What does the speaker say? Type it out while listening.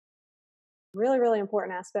Really, really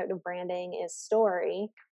important aspect of branding is story.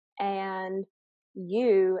 And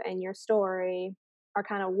you and your story are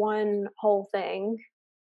kind of one whole thing,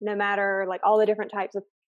 no matter like all the different types of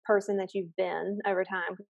person that you've been over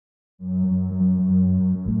time.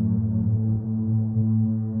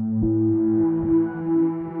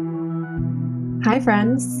 Hi,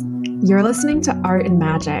 friends. You're listening to Art and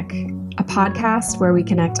Magic, a podcast where we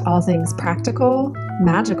connect all things practical,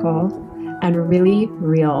 magical, and really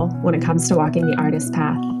real when it comes to walking the artist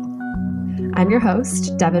path. I'm your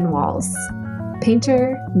host, Devin Walls,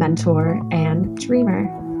 painter, mentor, and dreamer.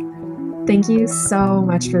 Thank you so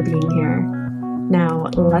much for being here. Now,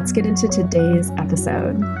 let's get into today's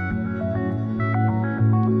episode.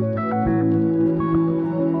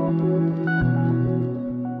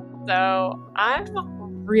 So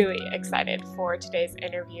I'm really excited for today's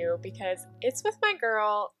interview because it's with my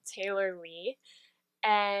girl, Taylor Lee,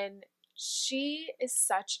 and she is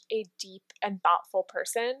such a deep and thoughtful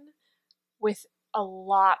person with a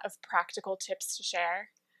lot of practical tips to share.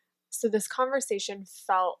 So this conversation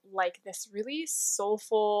felt like this really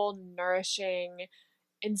soulful, nourishing,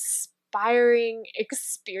 inspiring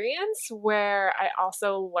experience where I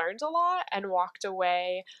also learned a lot and walked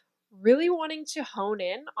away really wanting to hone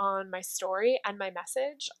in on my story and my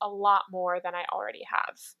message a lot more than I already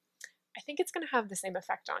have. I think it's going to have the same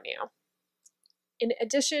effect on you. In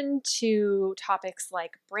addition to topics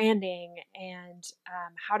like branding and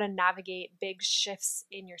how to navigate big shifts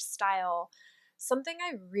in your style, something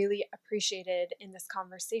I really appreciated in this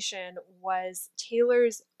conversation was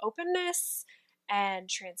Taylor's openness and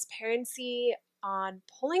transparency on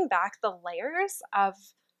pulling back the layers of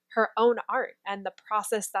her own art and the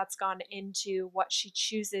process that's gone into what she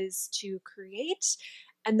chooses to create,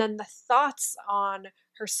 and then the thoughts on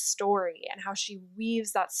her story and how she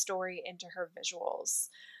weaves that story into her visuals.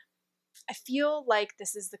 I feel like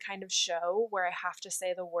this is the kind of show where I have to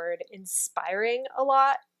say the word inspiring a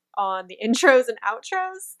lot on the intros and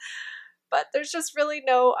outros, but there's just really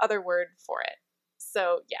no other word for it.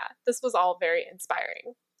 So, yeah, this was all very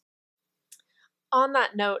inspiring. On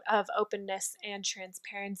that note of openness and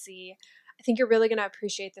transparency, I think you're really going to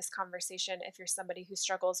appreciate this conversation if you're somebody who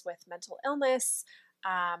struggles with mental illness,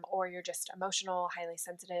 or you're just emotional, highly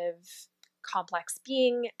sensitive, complex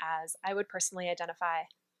being, as I would personally identify.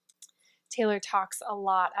 Taylor talks a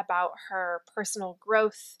lot about her personal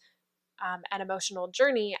growth and emotional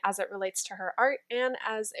journey as it relates to her art and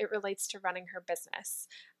as it relates to running her business.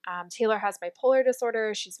 Taylor has bipolar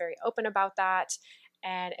disorder. She's very open about that.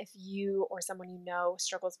 And if you or someone you know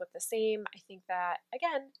struggles with the same, I think that,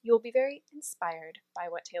 again, you'll be very inspired by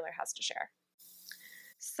what Taylor has to share.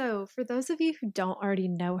 So, for those of you who don't already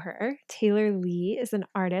know her, Taylor Lee is an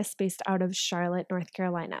artist based out of Charlotte, North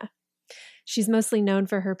Carolina. She's mostly known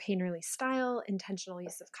for her painterly style, intentional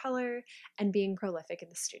use of color, and being prolific in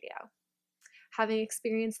the studio. Having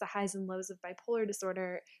experienced the highs and lows of bipolar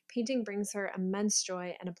disorder, painting brings her immense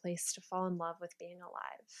joy and a place to fall in love with being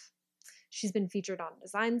alive. She's been featured on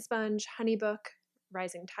Design Sponge, Honeybook,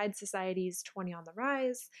 Rising Tide Society's 20 on the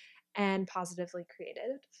Rise, and Positively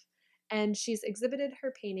Creative. And she's exhibited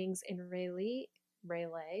her paintings in Raleigh,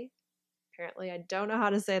 apparently I don't know how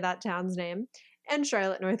to say that town's name, and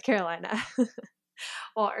Charlotte, North Carolina.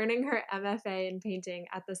 While earning her MFA in painting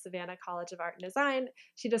at the Savannah College of Art and Design,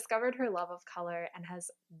 she discovered her love of color and has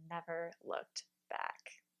never looked back.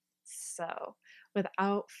 So,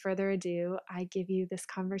 without further ado, I give you this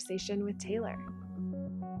conversation with Taylor.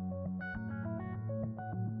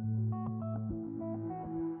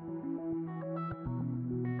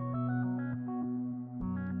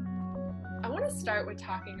 I want to start with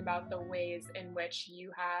talking about the ways in which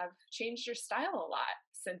you have changed your style a lot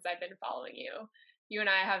since I've been following you. You and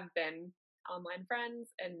I have been online friends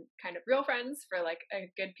and kind of real friends for like a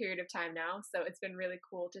good period of time now. So it's been really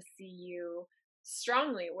cool to see you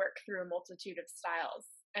strongly work through a multitude of styles.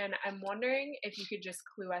 And I'm wondering if you could just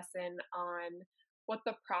clue us in on what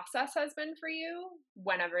the process has been for you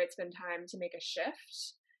whenever it's been time to make a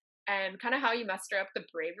shift, and kind of how you muster up the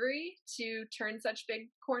bravery to turn such big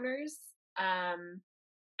corners, um,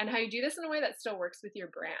 and how you do this in a way that still works with your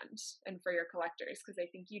brand and for your collectors, because I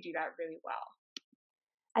think you do that really well.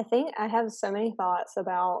 I think I have so many thoughts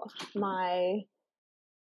about my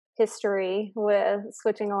history with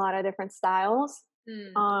switching a lot of different styles.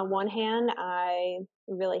 Mm. On one hand, I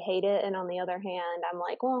really hate it, and on the other hand, I'm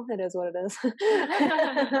like, well, it is what it is.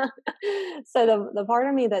 So the part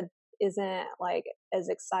of me that isn't like as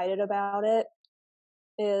excited about it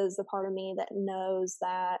is the part of me that knows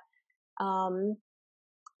that um,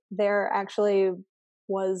 there actually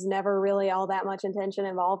was never really all that much intention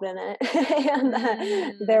involved in it, and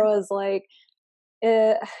that there Mm. was like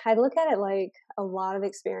I look at it like a lot of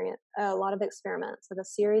experiments, like a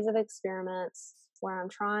series of experiments where I'm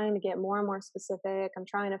trying to get more and more specific. I'm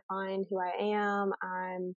trying to find who I am.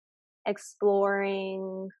 I'm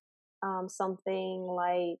exploring something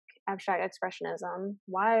like abstract expressionism.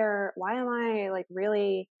 Why am I like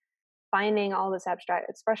really finding all this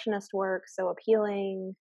abstract expressionist work so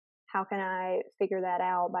appealing? How can I figure that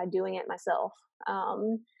out by doing it myself?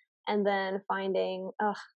 And then finding,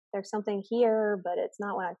 there's something here, but it's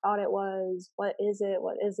not what I thought it was. What is it?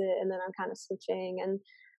 What is it? And then I'm kind of switching. And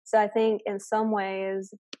so I think in some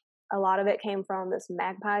ways, a lot of it came from this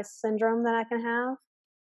magpie syndrome that I can have.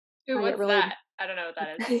 Ooh, I get what's really that? I don't know what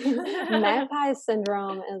that is. magpie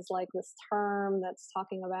syndrome is like this term that's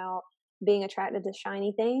talking about being attracted to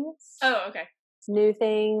shiny things, Oh, okay. new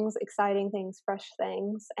things, exciting things, fresh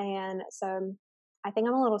things. And so I think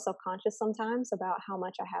I'm a little self-conscious sometimes about how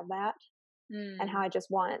much I have that and how I just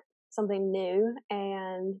want something new,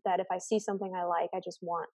 and that if I see something I like, I just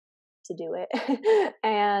want to do it.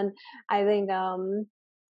 And I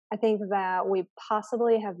think that we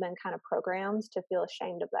possibly have been kind of programmed to feel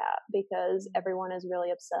ashamed of that because everyone is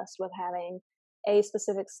really obsessed with having a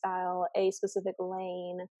specific style, a specific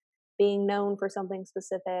lane, being known for something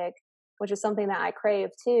specific, which is something that I crave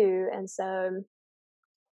too. And so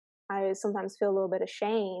I sometimes feel a little bit of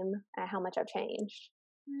shame at how much I've changed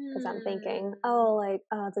because I'm thinking, oh, like,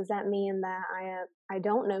 does that mean that I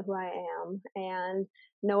don't know who I am? And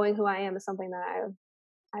knowing who I am is something that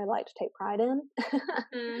I like to take pride in.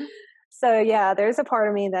 Mm. So yeah, there's a part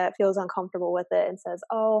of me that feels uncomfortable with it and says,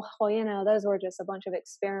 "Oh, well, those were just a bunch of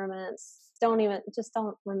experiments. Just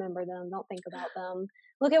don't remember them. Don't think about them.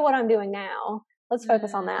 Look at what I'm doing now. Let's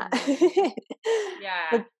focus on that." Yeah.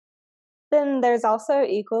 But then there's also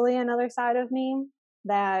equally another side of me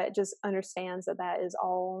that just understands that that is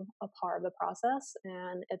all a part of the process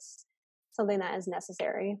and it's something that is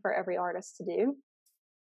necessary for every artist to do.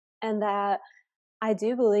 And that I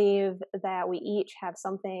do believe that we each have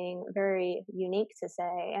something very unique to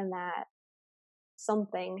say, and that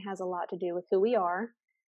something has a lot to do with who we are,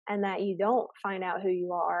 and that you don't find out who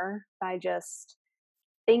you are by just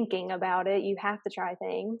thinking about it. You have to try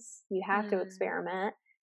things, you have to experiment,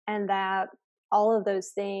 and that all of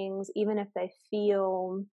those things, even if they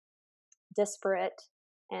feel disparate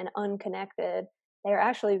and unconnected, they're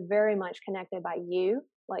actually very much connected by you.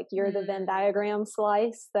 Like you're the Venn diagram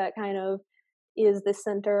slice that kind of is the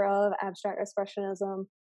center of abstract expressionism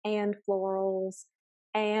and florals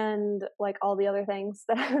and like all the other things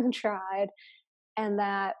that I've tried. And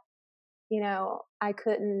that, I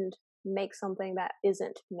couldn't make something that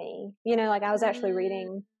isn't me. Like I was actually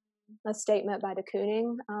reading a statement by de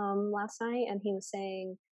Kooning last night, and he was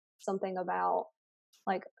saying something about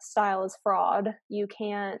like style is fraud. You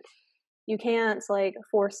can't like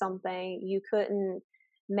force something. You couldn't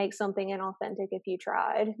make something inauthentic if you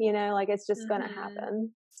tried, like it's just gonna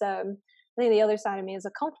happen. So I think the other side of me is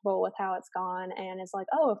comfortable with how it's gone, and it's like,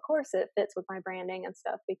 oh, of course it fits with my branding and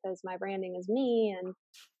stuff because my branding is me, and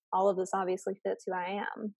all of this obviously fits who I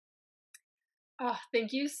am. Oh,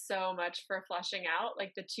 thank you so much for fleshing out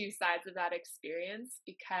like the two sides of that experience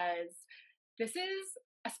because this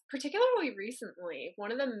is particularly recently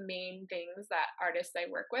one of the main things that artists I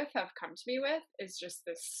work with have come to me with is just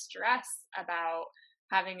this stress about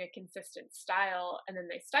having a consistent style and then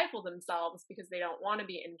they stifle themselves because they don't want to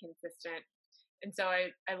be inconsistent. And so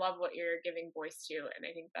I love what you're giving voice to and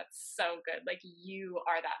I think that's so good. Like you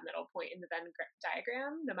are that middle point in the Venn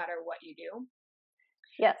diagram no matter what you do.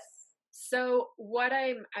 Yes. So what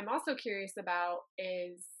I'm also curious about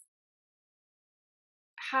is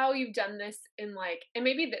how you've done this in like, and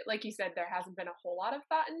maybe that, like you said, there hasn't been a whole lot of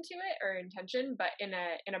thought into it or intention, but in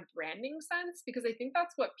a branding sense, because I think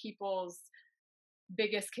that's what people's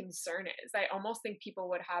biggest concern is. I almost think people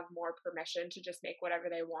would have more permission to just make whatever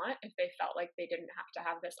they want if they felt like they didn't have to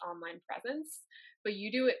have this online presence. But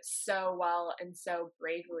you do it so well and so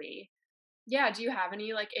bravely. Yeah, do you have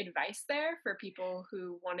any like advice there for people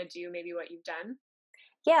who want to do maybe what you've done?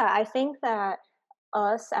 Yeah, I think that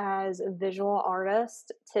us as visual artists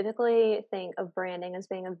typically think of branding as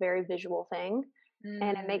being a very visual thing.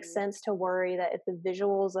 And it makes Mm, sense to worry that if the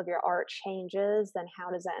visuals of your art changes, then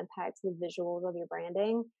how does that impact the visuals of your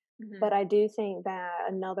branding? hmm But I do think that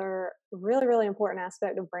another really, really important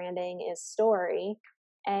aspect of branding is story.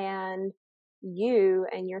 And you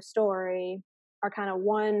and your story are kind of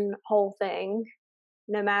one whole thing,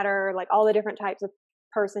 no matter like all the different types of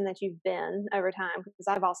person that you've been over time, because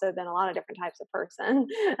I've also been a lot of different types of person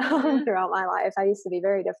hmm throughout my life. I used to be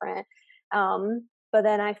very different. But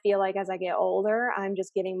then I feel like as I get older, I'm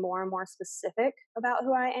just getting more and more specific about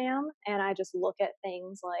who I am. And I just look at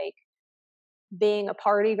things like being a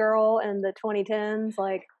party girl in the 2010s.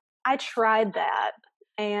 Like, I tried that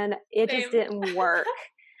and it Same. just didn't work.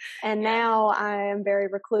 And Yeah. now I am very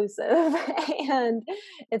reclusive and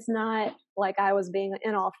it's not like I was being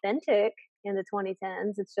inauthentic in the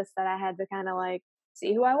 2010s. It's just that I had to kind of like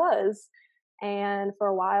see who I was. And for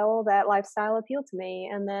a while, that lifestyle appealed to me.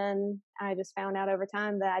 And then I just found out over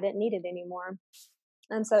time that I didn't need it anymore.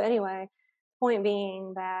 And so, anyway, point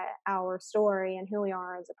being that our story and who we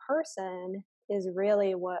are as a person is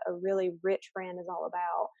really what a really rich brand is all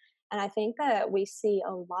about. And I think that we see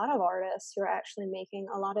a lot of artists who are actually making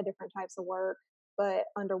a lot of different types of work, but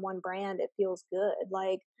under one brand, it feels good.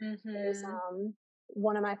 Like, there's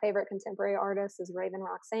one of my favorite contemporary artists is Raven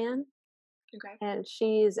Roxanne, Okay. and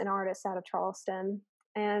she's an artist out of Charleston.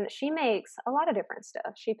 And she makes a lot of different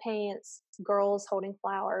stuff. She paints girls holding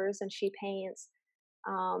flowers, and she paints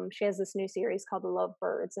she has this new series called The Love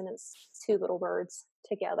Birds, and it's two little birds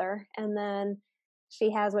together. And then she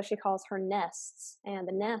has what she calls her nests, and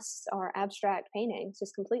the nests are abstract paintings,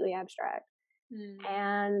 just completely abstract.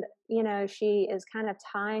 And, you know, she is kind of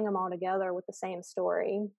tying them all together with the same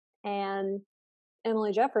story. And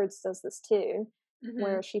Emily Jeffords does this too,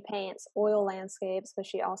 where she paints oil landscapes, but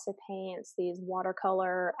she also paints these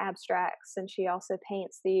watercolor abstracts, and she also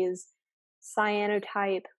paints these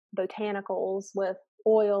cyanotype botanicals with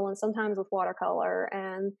oil and sometimes with watercolor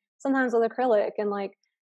and sometimes with acrylic. And like,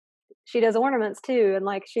 she does ornaments too, and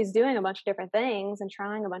like, she's doing a bunch of different things and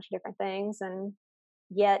trying a bunch of different things, and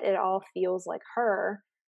yet it all feels like her.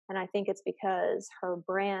 And I think it's because her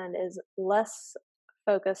brand is less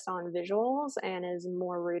focused on visuals and is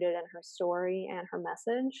more rooted in her story and her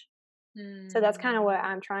message. So that's kind of what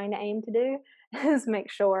I'm trying to aim to do is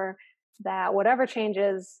make sure that whatever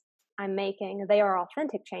changes I'm making, they are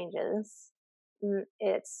authentic changes.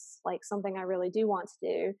 It's like something I really do want to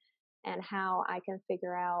do, and how I can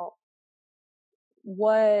figure out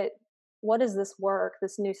what is this work,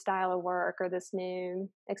 this new style of work, or this new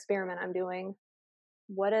experiment I'm doing,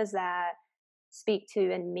 what does that speak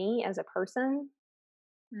to in me as a person,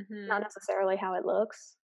 not necessarily how it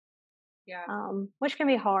looks. Yeah. Which can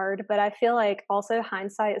be hard, but I feel like also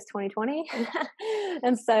hindsight is 2020.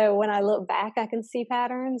 And so when I look back, I can see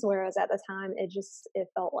patterns, whereas at the time it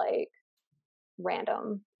felt like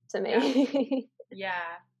random to me.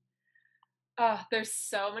 Yeah. Oh, there's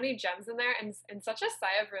so many gems in there, and such a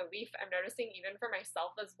sigh of relief I'm noticing even for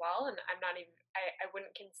myself as well. And I'm not even, I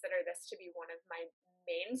wouldn't consider this to be one of my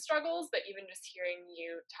main struggles, but even just hearing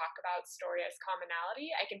you talk about story as commonality,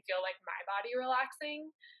 I can feel like my body relaxing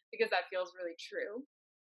because that feels really true.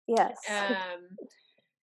 Yes.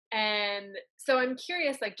 And so I'm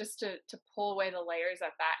curious, like, just to pull away the layers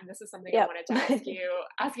of that, and this is something I Yep. wanted to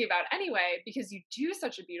ask you about anyway, because you do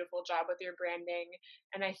such a beautiful job with your branding,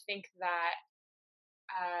 and I think that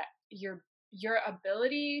your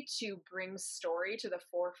ability to bring story to the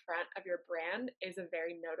forefront of your brand is a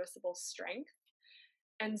very noticeable strength.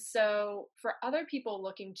 And so, for other people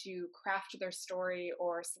looking to craft their story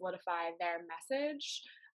or solidify their message,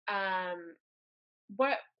 um,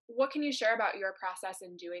 what what can you share about your process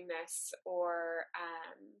in doing this? Or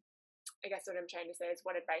I guess what I'm trying to say is,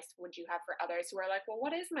 what advice would you have for others who are like, well,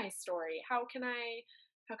 what is my story? How can I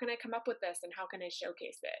come up with this, and how can I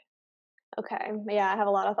showcase it? Okay. Yeah, I have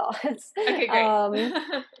a lot of thoughts. Okay, great.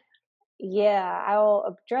 Yeah,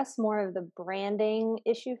 I'll address more of the branding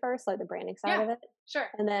issue first, like the branding side Yeah, of it. sure.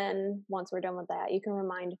 And then once we're done with that, you can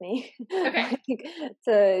remind me Okay. like,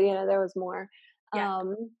 to, you know, there was more. Yeah.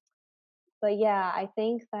 But yeah, I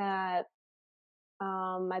think that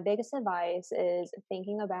my biggest advice is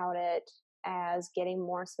thinking about it as getting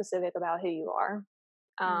more specific about who you are,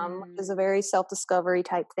 which is a very self discovery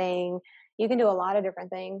type thing. You can do a lot of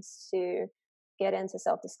different things to get into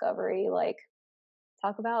self discovery, like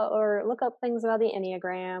talk about or look up things about the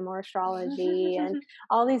Enneagram or astrology and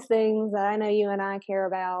all these things that I know you and I care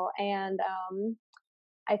about. And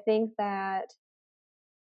I think that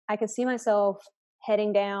I could see myself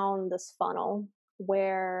heading down this funnel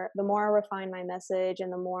where the more I refine my message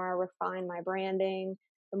and the more I refine my branding,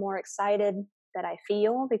 the more excited that I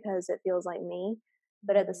feel because it feels like me.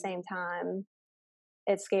 But at the same time,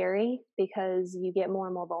 it's scary because you get more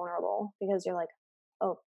and more vulnerable because you're like,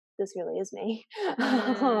 oh, this really is me.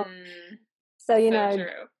 So, you So know,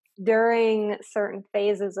 true. during certain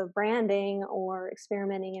phases of branding or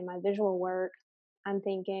experimenting in my visual work, I'm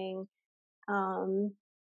thinking, um,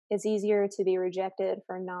 it's easier to be rejected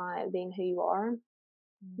for not being who you are.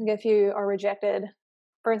 Like if you are rejected,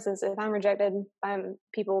 for instance, if I'm rejected by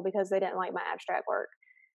people because they didn't like my abstract work,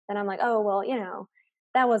 then I'm like, oh, well, you know,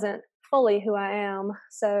 that wasn't fully who I am.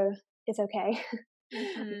 So it's okay.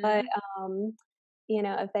 But,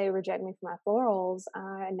 if they reject me for my florals,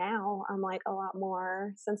 now I'm like a lot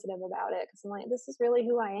more sensitive about it because I'm like, this is really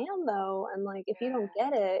who I am though. And like, if you don't Yeah.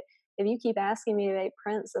 get it, if you keep asking me to make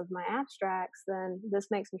prints of my abstracts, then this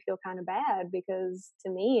makes me feel kind of bad because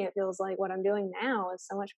to me, it feels like what I'm doing now is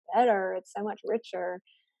so much better. It's so much richer.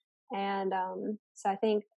 And so I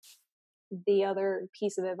think the other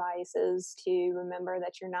piece of advice is to remember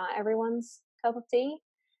that you're not everyone's cup of tea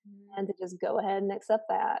and to just go ahead and accept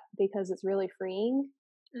that because it's really freeing.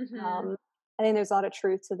 Mm-hmm. um, I think there's a lot of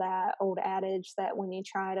truth to that old adage that when you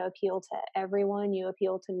try to appeal to everyone, you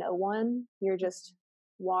appeal to no one. You're just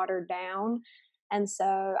watered down. And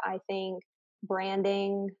so I think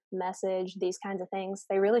branding, message, these kinds of things,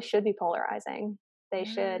 they really should be polarizing. They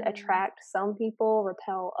should Mm. attract some people,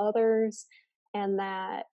 repel others, and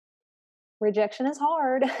that rejection is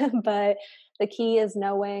hard, but the key is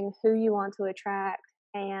knowing who you want to attract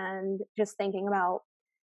and just thinking about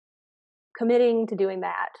committing to doing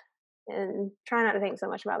that and try not to think so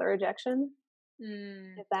much about the rejection,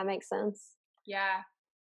 Mm. if that makes sense. Yeah,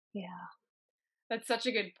 Yeah. that's such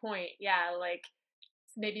a good point. Yeah, like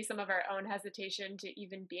maybe some of our own hesitation to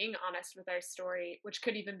even being honest with our story, which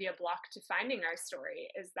could even be a block to finding our story,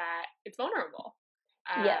 is that it's vulnerable.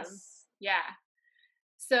 Um, Yes. yeah.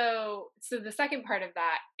 So the second part of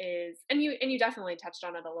that is, and you definitely touched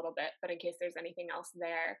on it a little bit, but in case there's anything else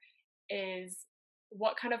there, is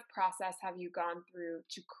what kind of process have you gone through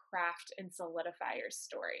to craft and solidify your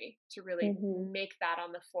story to really Hmm. make that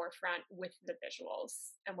on the forefront with the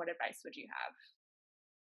visuals? And what advice would you have?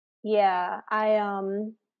 Yeah.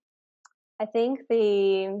 I think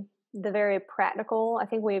the very practical, I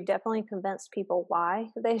think we've definitely convinced people why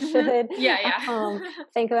they Hmm. should Yeah, yeah.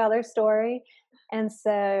 think about their story. And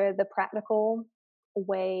so the practical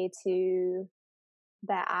way to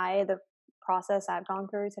the process I've gone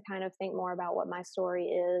through to kind of think more about what my story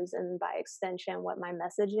is and by extension what my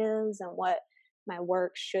message is and what my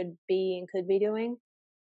work should be and could be doing.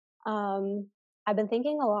 Um, I've been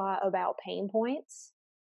thinking a lot about pain points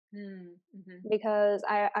Mm-hmm. because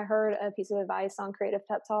I heard a piece of advice on Creative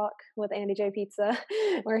Pep Talk with Andy J. Pizza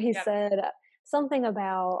where he Yep. said something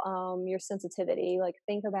about your sensitivity. Like,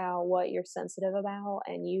 think about what you're sensitive about,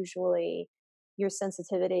 and usually your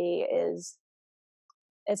sensitivity is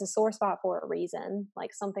it's a sore spot for a reason,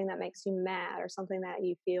 like something that makes you mad or something that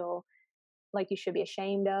you feel like you should be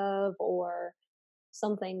ashamed of or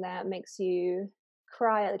something that makes you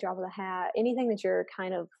cry at the drop of the hat, anything that you're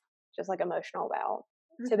kind of just like emotional about.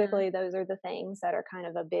 Mm-hmm. Typically those are the things that are kind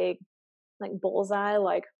of a big like bullseye,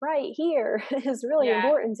 like right here is really Yeah.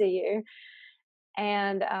 important to you.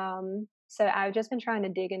 And so I've just been trying to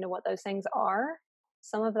dig into what those things are.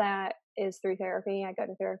 Some of that is through therapy. I go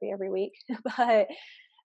to therapy every week, but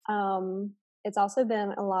um, it's also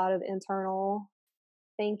been a lot of internal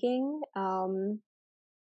thinking.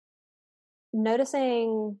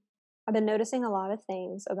 Noticing, I've been noticing a lot of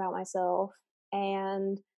things about myself,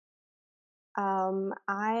 and I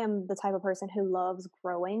am the type of person who loves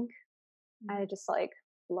growing. I just like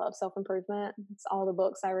love self improvement. It's all the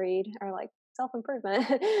books I read are like self improvement.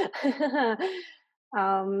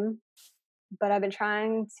 um, but I've been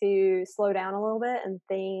trying to slow down a little bit and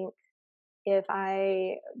think if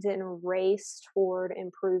I didn't race toward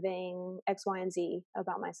improving X, Y, and Z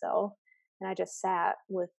about myself, and I just sat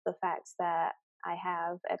with the facts that I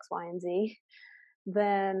have X, Y, and Z,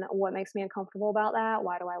 then what makes me uncomfortable about that?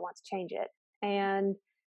 Why do I want to change it? And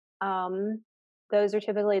um, those are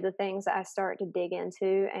typically the things that I start to dig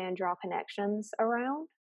into and draw connections around.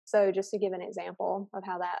 So, just to give an example of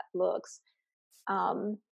how that looks,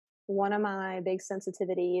 um, one of my big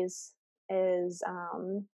sensitivities is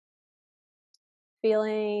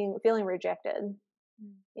feeling rejected.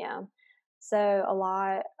 Yeah. So a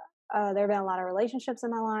lot there have been a lot of relationships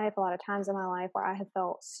in my life, a lot of times in my life where I have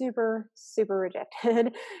felt super, super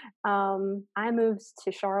rejected. I moved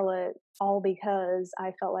to Charlotte all because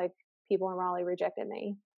I felt like people in Raleigh rejected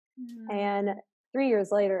me. And Mm-hmm. 3 years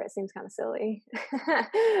later, it seems kind of silly,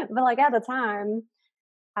 but like at the time,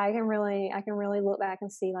 I can really look back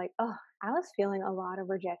and see like, oh, I was feeling a lot of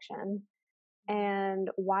rejection, and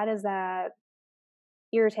why does that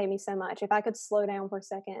irritate me so much? If I could slow down for a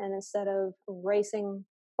second and instead of racing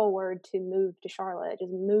forward to move to Charlotte,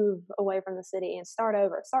 just move away from the city and start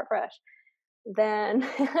over, start fresh, then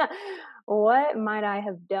what might I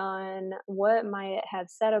have done? What might it have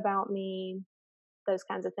said about me? Those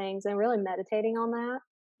kinds of things, and really meditating on that.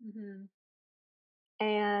 Mm-hmm.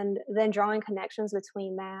 And then drawing connections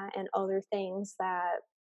between that and other things that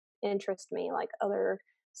interest me, like other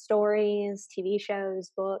stories, TV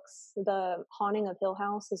shows, books. The Haunting of Hill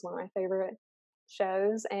House is one of my favorite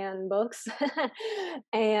shows and books.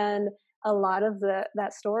 And a lot of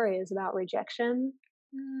that story is about rejection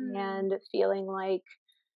Mm. and feeling like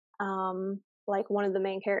one of the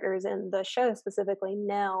main characters in the show, specifically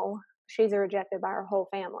Nell, she's rejected by her whole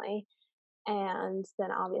family, and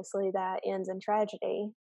then obviously that ends in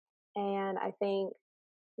tragedy. And I think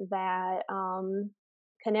that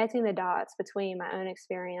connecting the dots between my own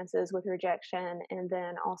experiences with rejection and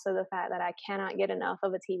then also the fact that I cannot get enough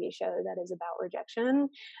of a TV show that is about rejection,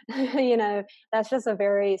 that's just a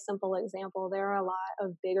very simple example. There are a lot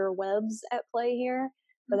of bigger webs at play here,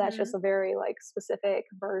 but that's just Mhm. a very like specific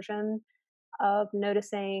version of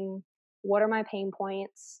noticing what are my pain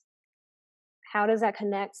points, how does that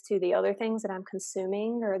connect to the other things that I'm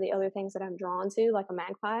consuming or the other things that I'm drawn to, like a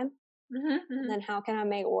magpie, and Mhm. Mhm. then how can I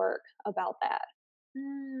make work about that.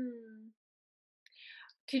 Mm.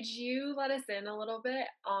 Could you let us in a little bit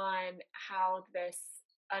on how this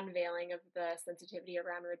unveiling of the sensitivity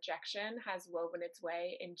around rejection has woven its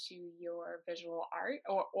way into your visual art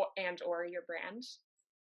or your brand?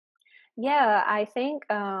 Yeah, I think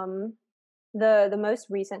the most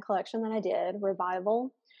recent collection that I did,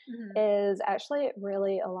 Revival, Mhm. is actually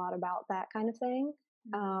really a lot about that kind of thing.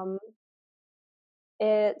 Mm. Um,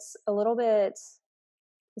 it's a little bit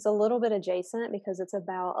it's a little bit adjacent because it's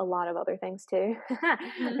about a lot of other things too.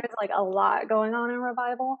 Mhm. There's like a lot going on in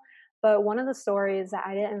Revival, but one of the stories that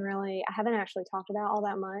I haven't actually talked about all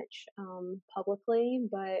that much publicly,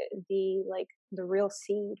 but the real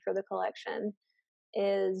seed for the collection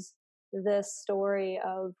is this story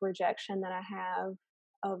of rejection that I have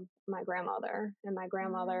of my grandmother. And my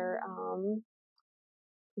grandmother, Mm.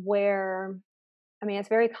 where, I mean, it's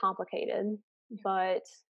very complicated, Yeah. but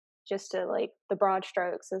just to like the broad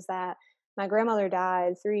strokes is that my grandmother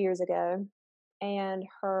died 3 years ago, and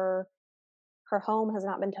her home has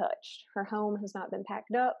not been touched. Her home has not been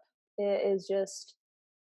packed up. It is just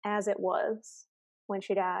as it was when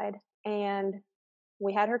she died. And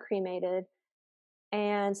we had her cremated.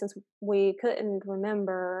 And since we couldn't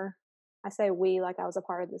remember, I say we like I was a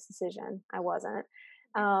part of this decision. I wasn't.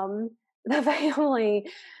 Um, the family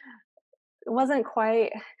wasn't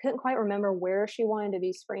quite couldn't quite remember where she wanted to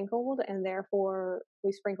be sprinkled, and therefore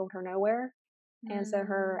we sprinkled her nowhere. And so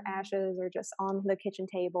her Mm. ashes are just on the kitchen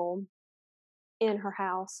table in her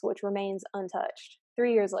house, which remains untouched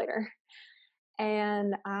 3 years later.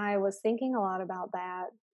 And I was thinking a lot about that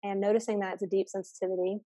and noticing that it's a deep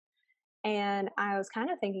sensitivity. And I was kind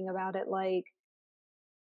of thinking about it like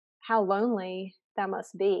how lonely that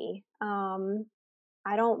must be.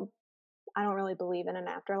 I don't I don't really believe in an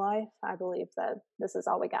afterlife. I believe that this is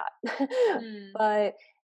all we got. Mm. But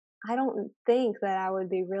I don't think that I would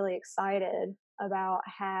be really excited about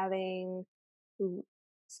having l-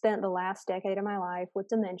 spent the last decade of my life with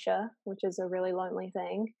dementia, which is a really lonely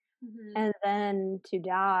thing, Mhm. and then to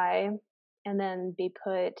die and then be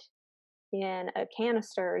put in a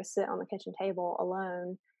canister to sit on the kitchen table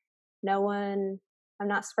alone. No one, I'm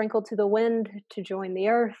not sprinkled to the wind to join the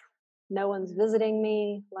earth. No one's visiting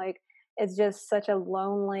me. Mm. Like, it's just such a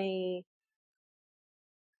lonely,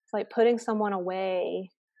 it's like putting someone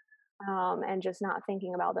away and just not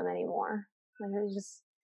thinking about them anymore. And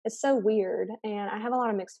it's so weird. And I have a lot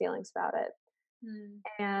of mixed feelings about it. Mm.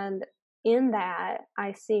 And in that,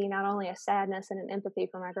 I see not only a sadness and an empathy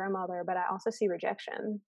for my grandmother, but I also see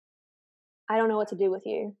rejection. I don't know what to do with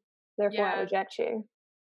you. Therefore, I Yeah. reject you.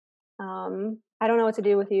 I don't know what to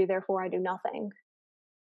do with you. Therefore, I do nothing.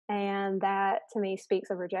 And that to me speaks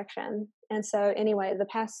of rejection. And so, anyway, the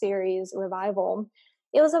past series, Revival,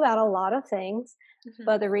 it was about a lot of things.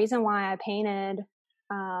 But Mhm. the reason why I painted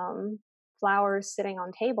um, flowers sitting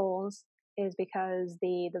on tables is because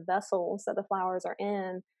the vessels that the flowers are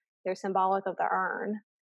in, they're symbolic of the urn.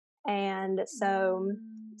 And so,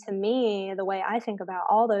 Mm. to me, the way I think about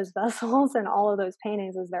all those vessels and all of those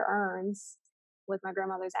paintings is their urns with my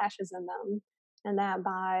grandmother's ashes in them. And that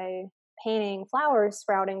by painting flowers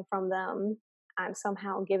sprouting from them, I'm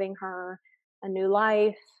somehow giving her a new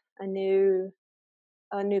life, a new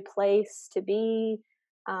a new place to be,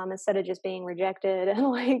 instead of just being rejected and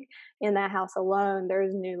like in that house alone.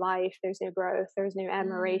 There's new life, there's new growth, there's new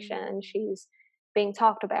admiration. Mm. She's being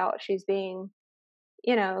talked about, she's being,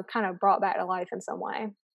 kind of brought back to life in some way.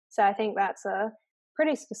 So I think that's a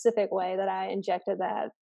pretty specific way that I injected that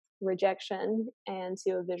rejection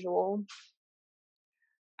into a visual.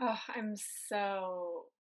 Oh, I'm so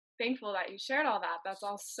thankful that you shared all that. That's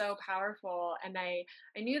all so powerful. And I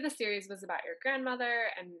knew the series was about your grandmother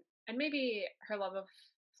and maybe her love of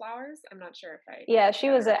flowers. I'm not sure if I Yeah, she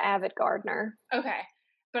got it was an right. avid gardener. Okay.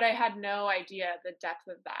 But I had no idea the depth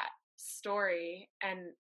of that story. And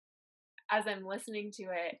as I'm listening to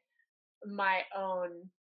it, my own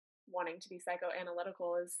wanting to be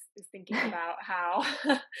psychoanalytical is thinking about how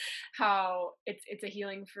how it's a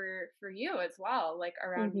healing for you as well, like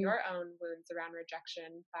around Hmm. your own wounds around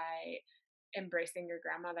rejection by embracing your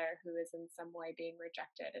grandmother who is in some way being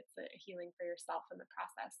rejected. It's a healing for yourself in the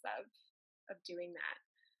process of doing that.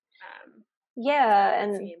 So that Yeah, would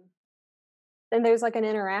and seem. then there's like an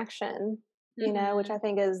interaction, which I Mm-hmm.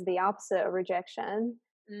 think is the opposite of rejection.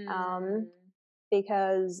 Um, Mm.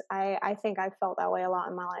 because I think I felt that way a lot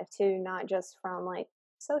in my life too, not just from like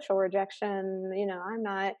social rejection.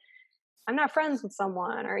 I'm not friends with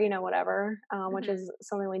someone, or whatever, which Mm-hmm. is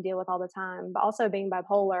something we deal with all the time. But also being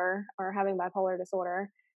bipolar or having bipolar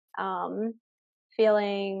disorder, um,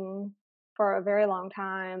 feeling for a very long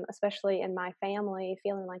time, especially in my family,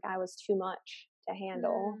 feeling like I was too much to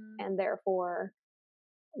handle, Mm. and therefore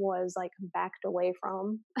was like backed away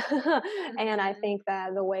from. And I Mm-hmm. think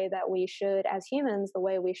that the way that we should, as humans, the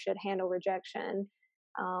way we should handle rejection,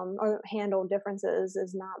 or handle differences,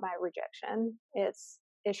 is not by rejection. It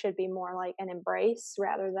should be more like an embrace,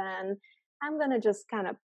 rather than I'm going to just kind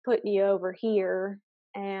of put you over here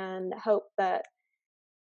and hope that,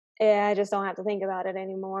 yeah, I just don't have to think about it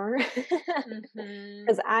anymore. Mm-hmm.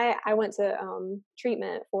 Because I went to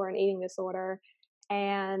treatment for an eating disorder,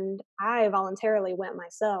 and I voluntarily went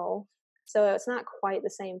myself. So it's not quite the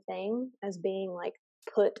same thing as being like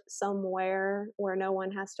put somewhere where no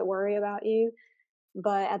one has to worry about you.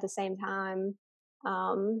 But at the same time,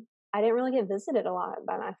 I didn't really get visited a lot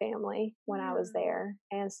by my family when I was Mm. there.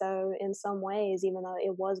 And so, in some ways, even though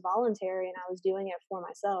it was voluntary and I was doing it for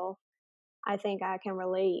myself, I think I can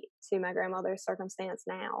relate to my grandmother's circumstance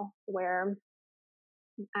now, where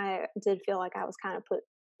I did feel like I was kind of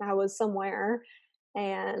I was somewhere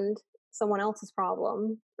and someone else's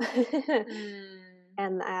problem. Mm.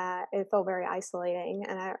 And it felt very isolating.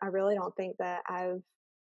 And I really don't think that I've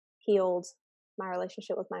healed my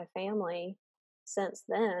relationship with my family since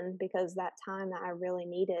then, because that time that I really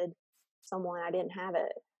needed someone, I didn't have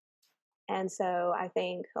it. And so I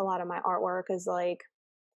think a lot of my artwork is like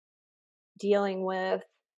dealing with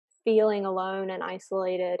feeling alone and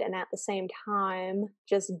isolated, and at the same time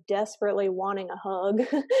just desperately wanting a hug,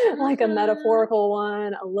 like a Mm-hmm. metaphorical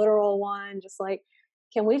one, a literal one, just like,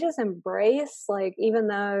 can we just embrace, like, even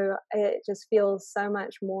though it just feels so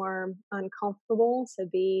much more uncomfortable to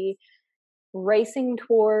be racing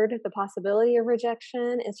toward the possibility of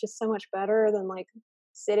rejection, it's just so much better than like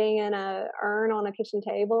sitting in a urn on a kitchen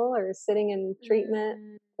table or sitting in treatment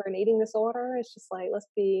Mm. for an eating disorder. It's just like, let's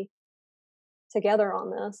be together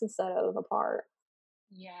on this instead of apart.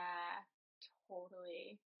 Yeah,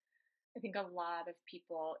 totally. I think a lot of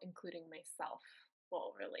people, including myself,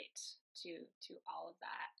 will relate to all of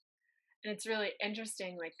that. And it's really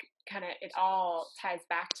interesting, like kind of it all ties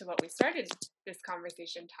back to what we started this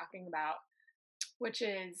conversation talking about, which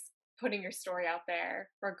is putting your story out there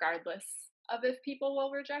regardless of if people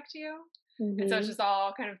will reject you. And so it's Mhm. just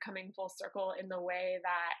all kind of coming full circle in the way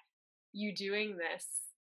that you doing this,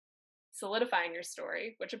 solidifying your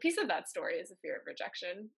story, which a piece of that story is a fear of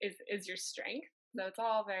rejection, is your strength. So it's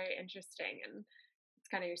all very interesting, and it's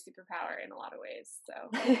kind of your superpower in a lot of ways. So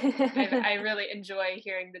I really enjoy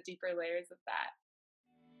hearing the deeper layers of that.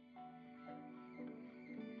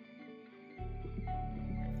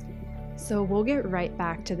 So we'll get right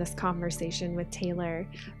back to this conversation with Taylor,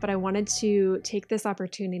 but I wanted to take this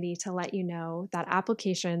opportunity to let you know that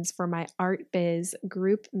applications for my Art Biz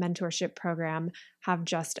group mentorship program have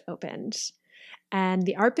just opened. And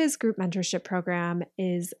the Art Biz group mentorship program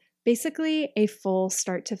is basically a full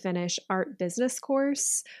start to finish art business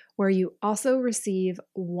course where you also receive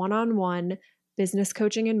one-on-one business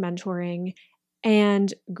coaching and mentoring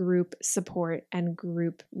and group support and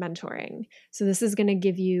group mentoring. So this is going to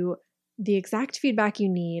give you the exact feedback you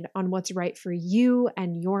need on what's right for you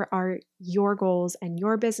and your art, your goals, and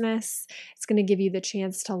your business. It's going to give you the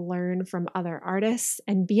chance to learn from other artists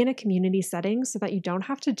and be in a community setting so that you don't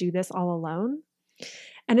have to do this all alone.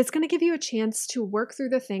 And it's going to give you a chance to work through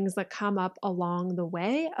the things that come up along the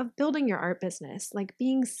way of building your art business, like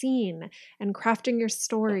being seen and crafting your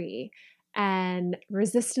story and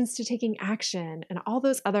resistance to taking action and all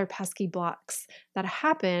those other pesky blocks that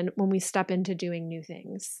happen when we step into doing new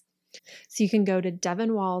things. So you can go to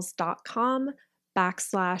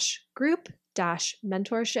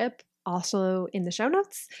devonwalls.com/group-mentorship, also in the show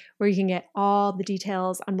notes, where you can get all the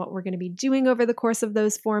details on what we're going to be doing over the course of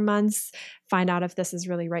those 4 months, find out if this is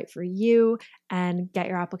really right for you, and get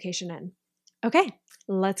your application in. Okay,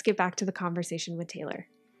 let's get back to the conversation with Taylor.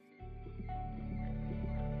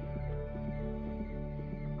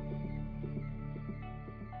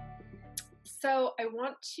 So I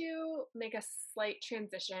want to make a slight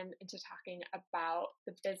transition into talking about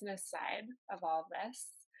the business side of all of this.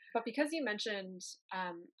 But because you mentioned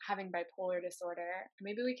having bipolar disorder,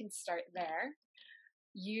 maybe we can start there.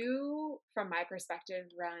 You, from my perspective,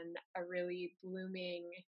 run a really blooming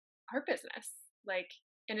art business. Like,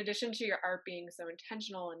 in addition to your art being so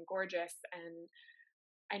intentional and gorgeous, and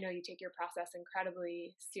I know you take your process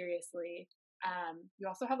incredibly seriously, you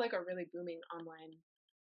also have like a really booming online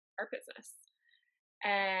art business.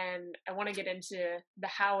 And I want to get into the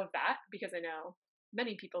how of that because I know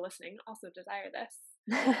many people listening also desire this.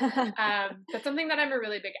 But something that I'm a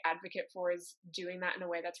really big advocate for is doing that in a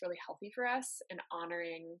way that's really healthy for us and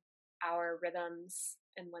honoring our rhythms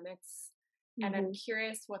and limits. And I'm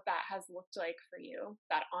curious what that has looked like for you,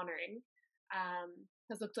 that honoring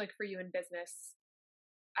has looked like for you in business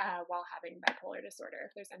while having bipolar disorder,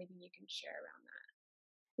 if there's anything you can share around that.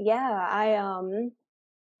 Yeah,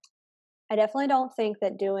 I definitely don't think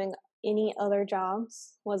that doing any other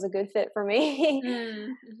jobs was a good fit for me.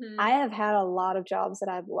 I have had a lot of jobs that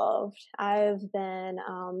I've loved. I've been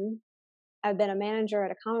a manager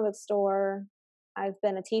at a comic book store. I've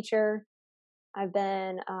been a teacher. I've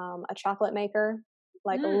been a chocolate maker.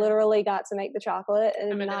 Like literally got to make the chocolate,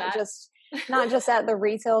 and not just at the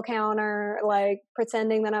retail counter, like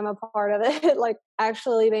pretending that I'm a part of it, like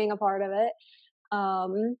actually being a part of it.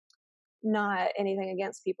 Not anything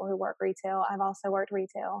against people who work retail. I've also worked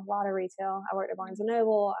retail, a lot of retail. I worked at Barnes and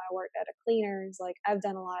Noble. I worked at a cleaners. Like I've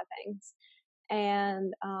done a lot of things.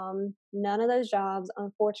 And none of those jobs,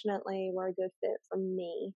 unfortunately, were a good fit for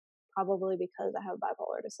me, probably because I have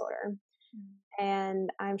bipolar disorder.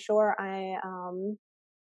 And I'm sure I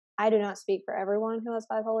do not speak for everyone who has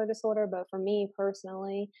bipolar disorder, but for me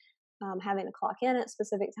personally, having to clock in at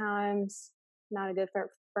specific times, not a good fit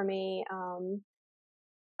for me.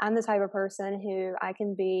 I'm the type of person who I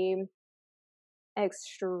can be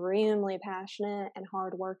extremely passionate and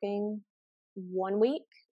hardworking one week,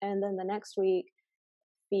 and then the next week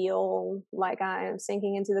feel like I am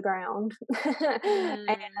sinking into the ground.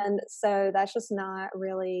 And so that's just not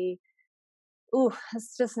really,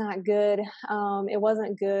 it's just not good. It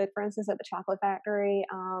wasn't good, for instance, at the chocolate factory.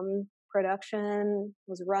 Production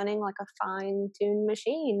was running like a fine-tuned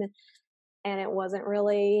machine, and it wasn't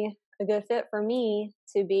really a good fit for me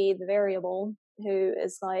to be the variable who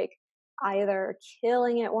is like either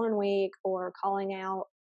killing it one week or calling out,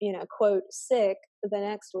 quote, sick the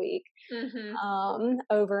next week,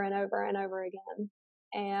 over and over and over again.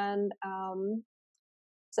 And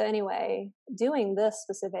so anyway, doing this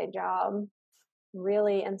specific job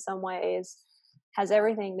really in some ways has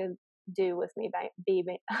everything to do with me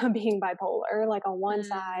being bipolar. Like on one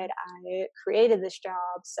side, I created this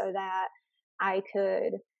job so that I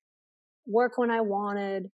could work when I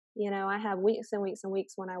wanted. I have weeks and weeks and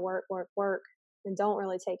weeks when I work, and don't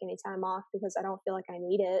really take any time off because I don't feel like I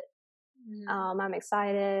need it. I'm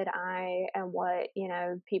excited. I am what,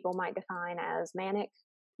 people might define as manic.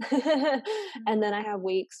 And then I have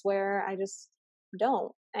weeks where I just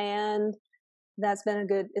don't. And it's been a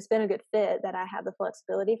good fit that I have the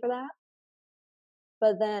flexibility for that.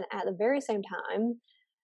 But then at the very same time,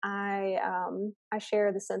 I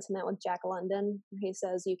share the sentiment with Jack London. He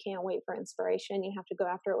says you can't wait for inspiration; you have to go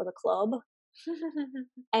after it with a club.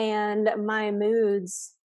 And my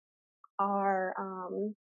moods are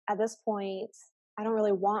at this point, I don't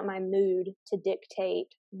really want my mood to dictate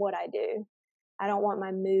what I do. I don't want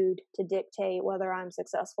my mood to dictate whether I'm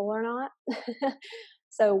successful or not.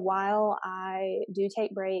 So while I do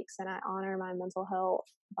take breaks and I honor my mental health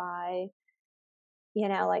by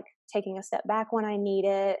like taking a step back when I need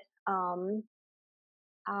it.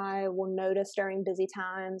 I will notice during busy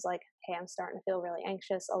times, like, hey, I'm starting to feel really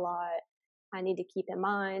anxious a lot. I need to keep in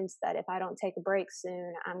mind that if I don't take a break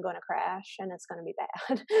soon, I'm going to crash and it's going to be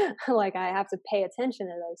bad. Like I have to pay attention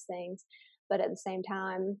to those things. But at the same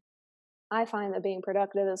time, I find that being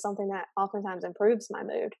productive is something that oftentimes improves my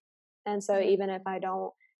mood. And so even if I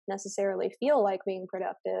don't necessarily feel like being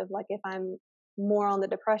productive, like if I'm more on the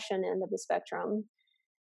depression end of the spectrum,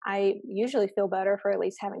 I usually feel better for at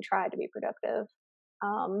least having tried to be productive.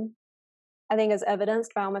 I think as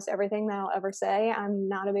evidenced by almost everything that I'll ever say, I'm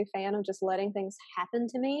not a big fan of just letting things happen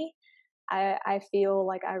to me. I feel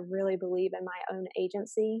like I really believe in my own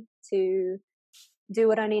agency to do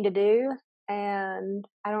what I need to do. And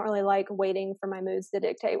I don't really like waiting for my moods to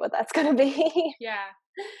dictate what that's going to be.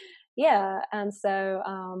 Yeah. And so,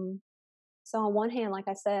 so on one hand, like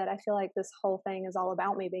I said, I feel like this whole thing is all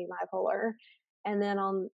about me being bipolar. And then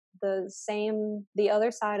on the other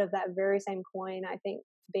side of that very same coin, I think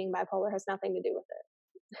being bipolar has nothing to do with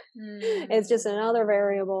it. It's just another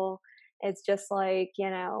variable. It's just like,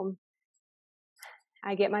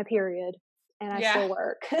 I get my period and I still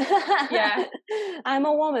work. Yeah. I'm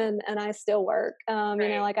a woman and I still work. Right. You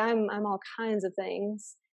know, like I'm all kinds of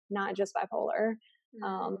things, not just bipolar.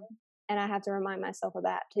 Um, and I have to remind myself of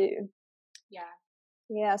that too. Yeah.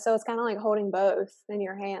 Yeah. So it's kind of like holding both in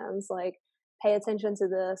your hands. Like, pay attention to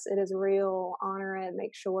this. It is real. Honor it.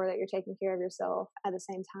 Make sure that you're taking care of yourself at the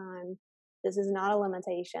same time. This is not a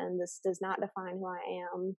limitation. This does not define who I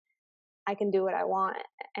am. I can do what I want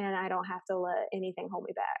and I don't have to let anything hold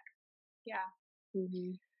me back. Yeah.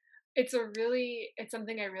 Mm-hmm. It's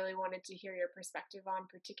something I really wanted to hear your perspective on,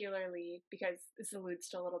 particularly because this alludes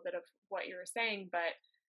to a little bit of what you were saying, but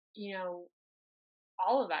you know,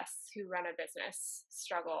 all of us who run a business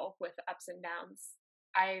struggle with ups and downs.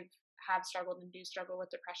 I have struggled and do struggle with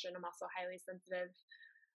depression. I'm also highly sensitive.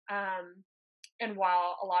 And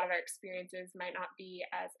while a lot of our experiences might not be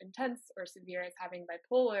as intense or severe as having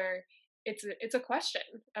bipolar, it's a question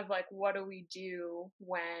of like, what do we do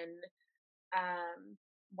when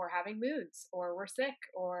we're having moods or we're sick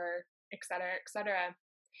or et cetera, et cetera.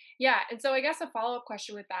 Yeah. And so I guess a follow-up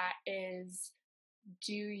question with that is,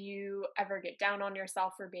 do you ever get down on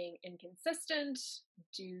yourself for being inconsistent?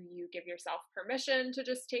 Do you give yourself permission to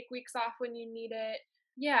just take weeks off when you need it?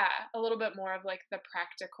 Yeah, a little bit more of like the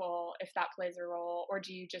practical, if that plays a role, or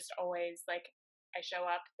do you just always like, I show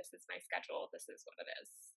up, this is my schedule, this is what it is?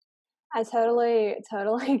 I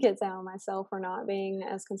totally get down on myself for not being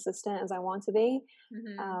as consistent as I want to be.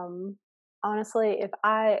 Honestly, if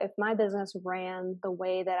my business ran the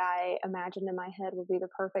way that I imagined in my head would be the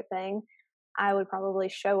perfect thing, I would probably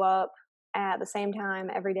show up at the same time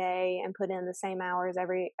every day and put in the same hours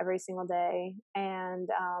every single day, and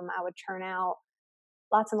I would churn out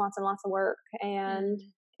lots and lots and lots of work, and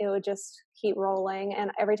it would just keep rolling.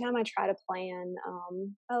 And every time I try to plan,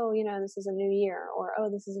 oh, you know, this is a new year, or oh,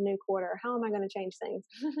 this is a new quarter, how am I going to change things?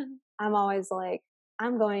 I'm always like,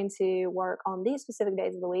 I'm going to work on these specific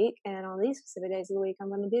days of the week, and on these specific days of the week, I'm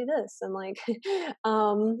going to do this. And like,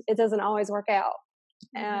 it doesn't always work out.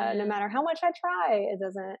 No matter how much I try, it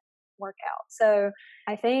doesn't work out. So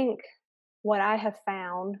I think what I have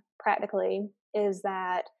found practically is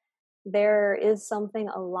that there is something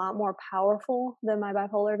a lot more powerful than my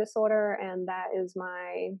bipolar disorder, and that is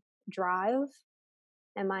my drive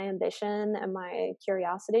and my ambition and my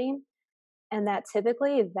curiosity. And that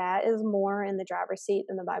typically that is more in the driver's seat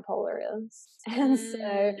than the bipolar is. And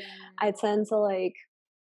so I tend to like,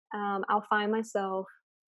 I'll find myself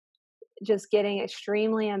just getting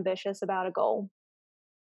extremely ambitious about a goal.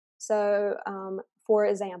 So, for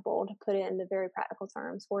example, to put it into very practical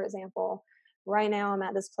terms, for example, right now I'm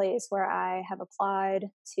at this place where I have applied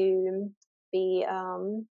to be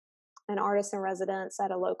an artist in residence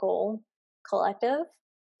at a local collective,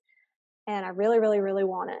 and I really, really, really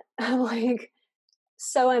want it. I'm like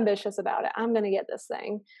so ambitious about it. I'm going to get this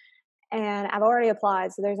thing. And I've already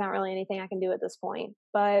applied, so there's not really anything I can do at this point.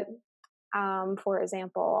 But for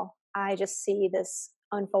example, I just see this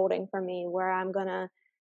unfolding for me where I'm gonna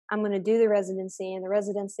do the residency, and the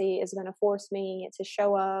residency is gonna force me to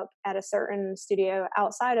show up at a certain studio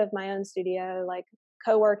outside of my own studio, like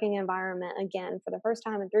co-working environment again for the first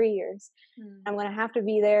time in 3 years. I'm gonna have to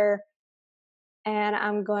be there, and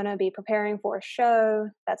I'm gonna be preparing for a show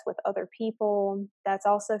that's with other people. That's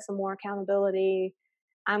also some more accountability.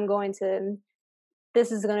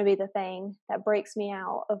 This is going to be the thing that breaks me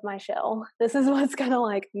out of my shell. This is what's going to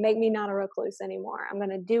like make me not a recluse anymore. I'm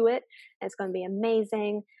going to do it. And it's going to be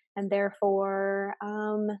amazing. And therefore,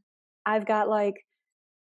 I've got like,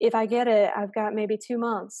 if I get it, I've got maybe 2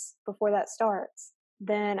 months before that starts.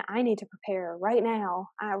 Then I need to prepare right now.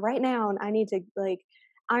 I need to like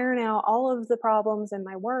iron out all of the problems in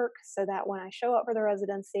my work so that when I show up for the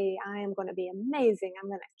residency, I am going to be amazing. I'm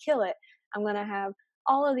going to kill it. I'm going to have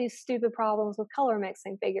all of these stupid problems with color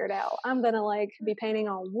mixing figured out. I'm going to like be painting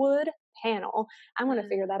on wood panel. I'm going to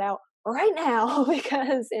figure that out right now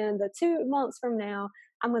because in the 2 months from now,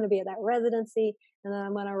 I'm going to be at that residency and then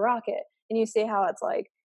I'm going to rock it. And you see how it's like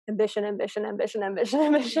ambition.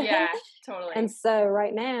 Yeah, totally. And so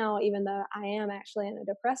right now, even though I am actually in a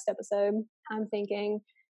depressed episode, I'm thinking,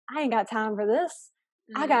 I ain't got time for this.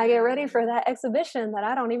 I gotta get ready for that exhibition that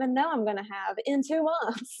I don't even know I'm gonna have in 2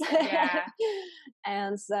 months. Yeah.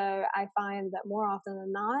 And so I find that more often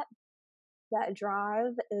than not, that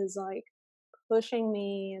drive is like pushing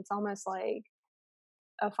me. It's almost like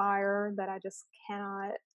a fire that I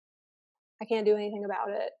can't do anything about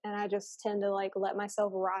it. And I just tend to like let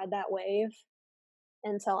myself ride that wave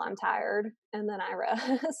until I'm tired and then I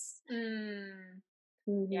rest.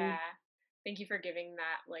 Yeah. Thank you for giving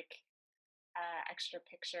that like extra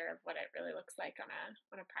picture of what it really looks like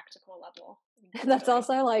on a practical level. That's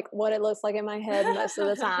also like what it looks like in my head most of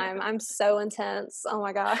the time. I'm so intense. Oh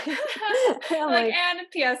my God. I'm like, like, and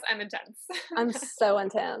P.S. I'm intense. I'm so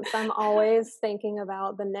intense. I'm always thinking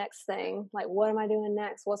about the next thing. Like, what am I doing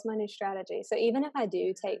next? What's my new strategy? So even if I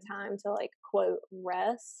do take time to like quote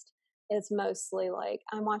rest, it's mostly like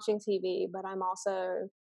I'm watching TV, but I'm also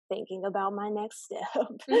thinking about my next step.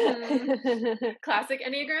 Classic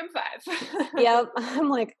Enneagram 5. Yep. I'm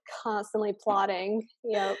like constantly plotting.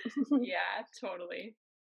 Yep. Yeah, totally.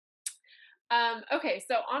 Okay,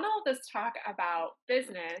 so on all this talk about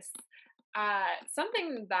business,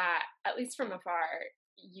 something that, at least from afar,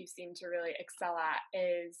 you seem to really excel at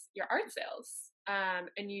is your art sales.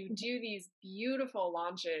 And you do these beautiful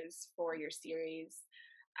launches for your series.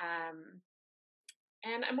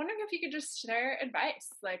 And I'm wondering if you could just share advice.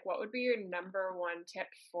 Like, what would be your number one tip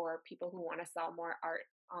for people who want to sell more art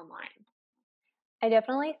online? I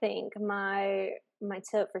definitely think my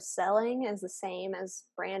tip for selling is the same as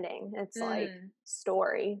branding. It's like Mm.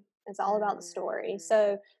 story. It's all about the story. Mm.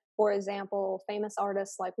 So, for example, famous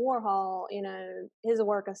artists like Warhol, his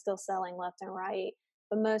work is still selling left and right,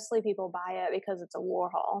 but mostly people buy it because it's a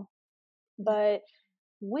Warhol. But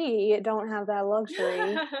we don't have that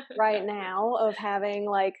luxury right now of having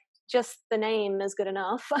like just the name is good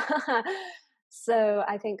enough. So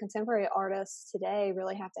I think contemporary artists today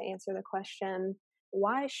really have to answer the question,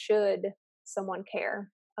 why should someone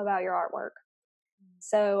care about your artwork?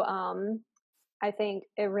 So I think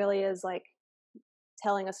it really is like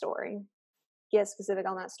telling a story. Get specific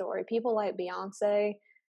on that story. People like Beyonce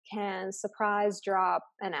can surprise drop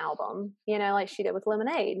an album, like she did with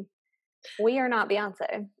Lemonade. We are not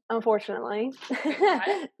Beyonce, unfortunately. Wait,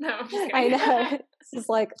 what? No, I'm just I kidding. know. It's just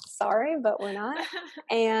like, sorry, but we're not.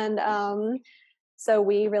 And so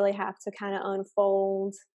we really have to kind of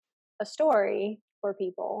unfold a story for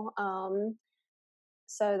people.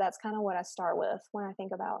 So that's kind of what I start with when I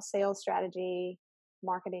think about sales strategy,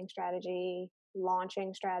 marketing strategy,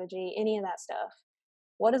 launching strategy, any of that stuff.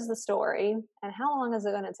 What is the story and how long is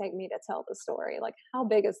it going to take me to tell the story? Like, how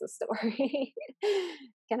big is the story?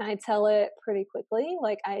 Can I tell it pretty quickly?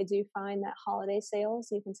 Like, I do find that holiday sales,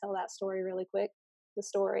 you can tell that story really quick. The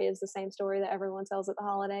story is the same story that everyone tells at the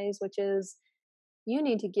holidays, which is you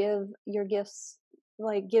need to give your gifts,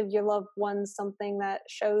 like, give your loved ones something that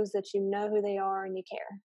shows that you know who they are and you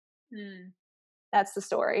care. Mm. That's the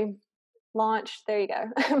story. Launch, there you go.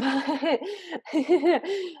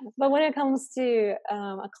 But when it comes to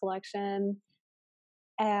a collection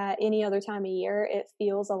at any other time of year, it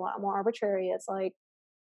feels a lot more arbitrary. It's like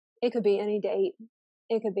it could be any date,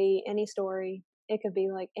 it could be any story, it could be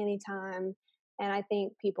like any time. And I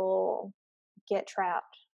think people get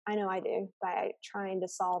trapped. I know I do, by trying to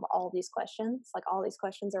solve all these questions. Like all these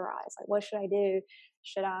questions arise. Like, what should I do?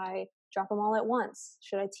 Should I drop them all at once?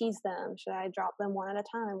 Should I tease them? Should I drop them one at a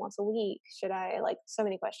time, once a week? Should I, like, so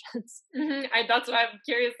many questions. That's what I'm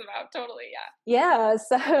curious about. Totally, yeah. Yeah.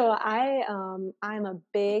 So I'm a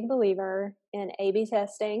big believer in A/B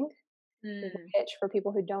testing, Mm. which for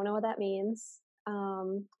people who don't know what that means,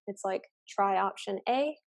 it's like try option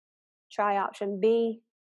A, try option B,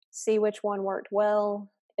 see which one worked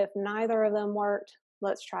well. If neither of them worked,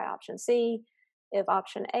 let's try option C. If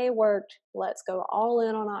option A worked, let's go all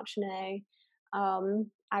in on option A.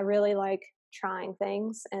 I really like trying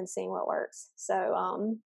things and seeing what works.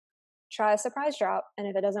 So try a surprise drop, and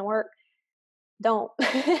if it doesn't work, don't.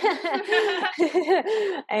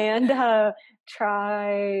 And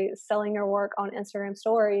try selling your work on Instagram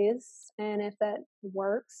stories. And if that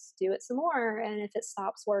works, do it some more. And if it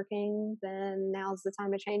stops working, then now's the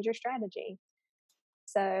time to change your strategy.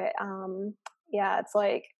 So, yeah, it's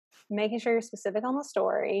like making sure you're specific on the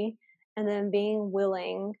story and then being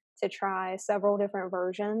willing to try several different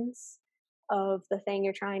versions of the thing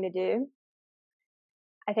you're trying to do.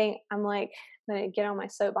 I think I'm like going to get on my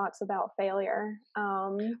soapbox about failure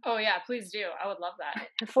Oh yeah, please do. I would love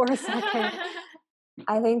that. for a second.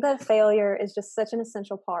 I think that failure is just such an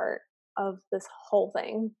essential part of this whole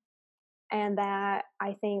thing. And that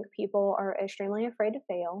I think people are extremely afraid to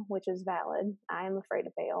fail, which is valid. I am afraid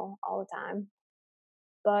to fail all the time.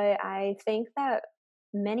 But I think that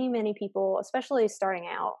many, many people, especially starting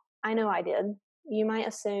out, I know I did, you might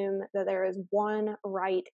assume that there is one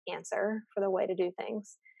right answer for the way to do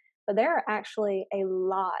things. But there are actually a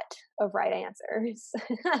lot of right answers.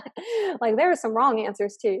 Like there are some wrong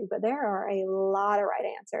answers too, but there are a lot of right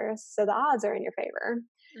answers. So the odds are in your favor.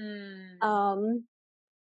 Mm.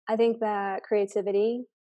 I think that creativity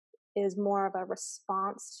is more of a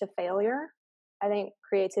response to failure. I think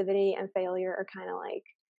creativity and failure are kind of like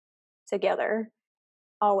together.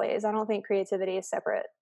 always. I don't think creativity is separate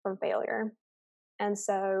from failure. And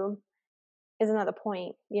so, isn't that the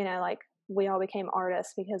point? Like we all became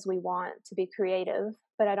artists because we want to be creative,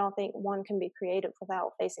 but I don't think one can be creative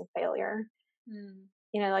without facing failure. Mm.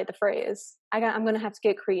 Like the phrase, I'm going to have to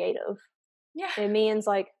get creative. Yeah. It means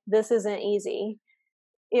like, this isn't easy,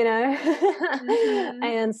 Mm-hmm.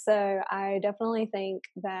 And so I definitely think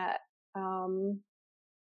that,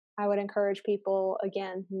 I would encourage people,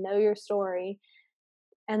 again, know your story,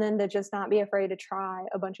 and then to just not be afraid to try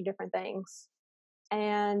a bunch of different things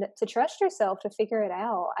and to trust yourself to figure it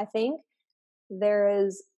out. I think there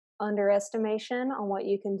is underestimation on what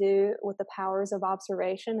you can do with the powers of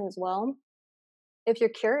observation as well. If you're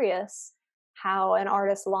curious how an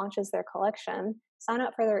artist launches their collection, sign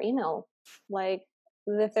up for their email. Like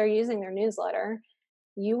if they're using their newsletter,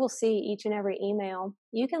 you will see each and every email.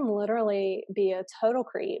 You can literally be a total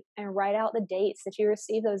creep and write out the dates that you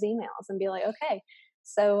receive those emails and be like, okay,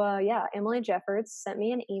 so yeah, Emily Jeffords sent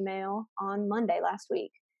me an email on Monday last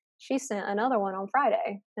week. She sent another one on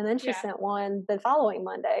Friday, and then she sent one the following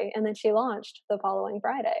Monday, and then she launched the following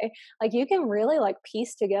Friday. Like you can really like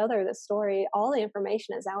piece together the story. All the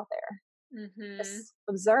information is out there. Mm-hmm. Just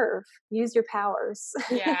observe, use your powers.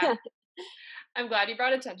 Yeah. I'm glad you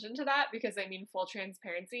brought attention to that because I mean, full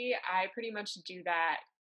transparency, I pretty much do that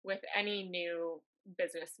with any new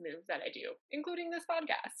business move that I do, including this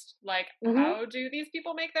podcast. Like, how do these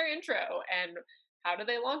people make their intro and how do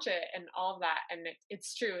they launch it and all of that? And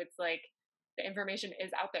it's true. It's like the information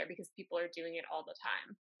is out there because people are doing it all the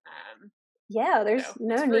time. Yeah, there's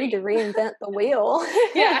no need to reinvent the wheel.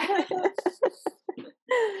 Yeah.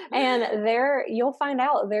 And you'll find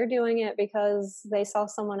out they're doing it because they saw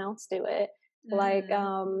someone else do it. Like,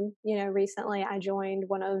 recently I joined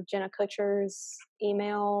one of Jenna Kutcher's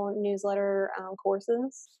email newsletter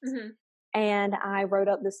courses, and I wrote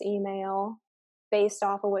up this email based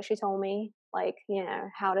off of what she told me, like,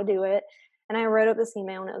 how to do it. And I wrote up this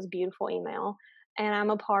email, and it was a beautiful email. And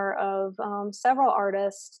I'm a part of several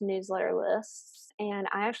artist newsletter lists. And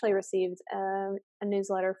I actually received a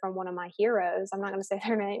newsletter from one of my heroes. I'm not going to say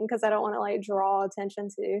their name because I don't want to like draw attention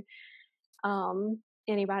to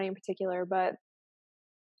anybody in particular. But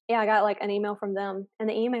yeah, I got like an email from them. And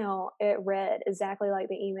the email, it read exactly like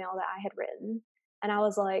the email that I had written. And I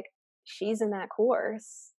was like, she's in that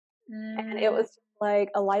course. And it was like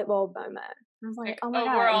a light bulb moment. I was like, oh my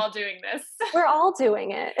God. We're all doing this. We're all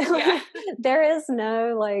doing it. Yeah. There is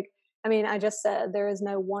no I just said there is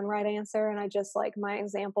no one right answer. And I just like, my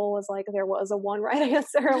example was like, there was a one right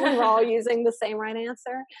answer and we were all using the same right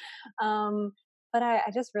answer. But I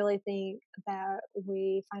just really think that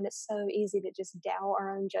we find it so easy to just doubt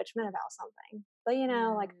our own judgment about something. But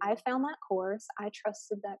like I found that course, I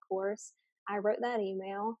trusted that course. I wrote that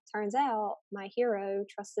email. Turns out my hero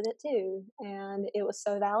trusted it too. And it was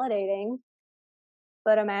so validating.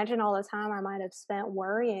 But imagine all the time I might have spent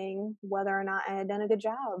worrying whether or not I had done a good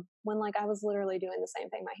job when like I was literally doing the same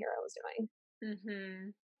thing my hero was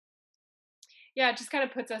doing. Yeah, it just kind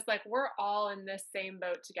of puts us like, we're all in this same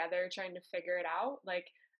boat together trying to figure it out. Like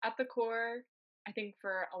at the core, I think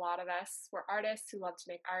for a lot of us, we're artists who love to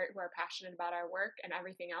make art, who are passionate about our work, and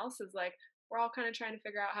everything else is like, we're all kind of trying to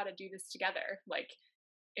figure out how to do this together. Like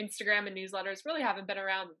Instagram and newsletters really haven't been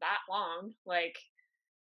around that long. Like,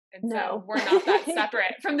 and so we're not that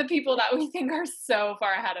separate from the people that we think are so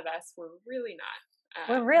far ahead of us. We're really not.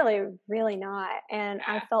 We're really, really not. And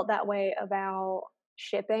I felt that way about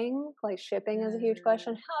shipping. Like shipping is a huge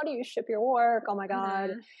question. How do you ship your work? Oh my God,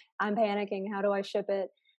 I'm panicking. How do I ship it?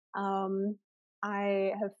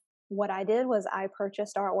 What I did was I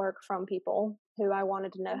purchased artwork from people who I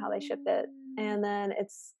wanted to know how they shipped it. And then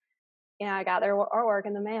I got their artwork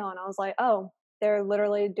in the mail and I was like, oh, they're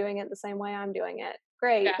literally doing it the same way I'm doing it.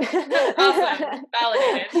 Great. Yeah. Awesome.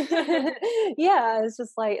 Validated. Yeah, it's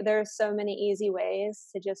just like there's so many easy ways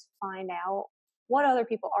to just find out what other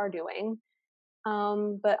people are doing.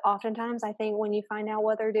 But oftentimes I think when you find out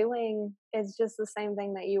what they're doing, it's just the same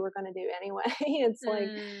thing that you were going to do anyway. It's like,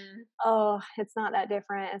 oh, it's not that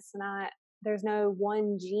different. There's no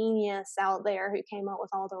one genius out there who came up with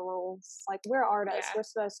all the rules. Like we're artists. We're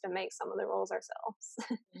supposed to make some of the rules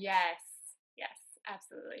ourselves. Yes.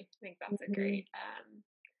 Absolutely. I think that's a great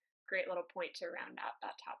little point to round out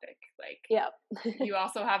that topic. Like, you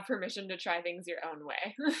also have permission to try things your own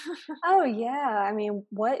way. Oh yeah. I mean,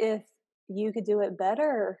 what if you could do it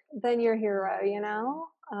better than your hero,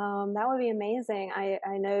 that would be amazing. I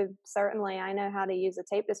know how to use a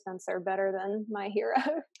tape dispenser better than my hero.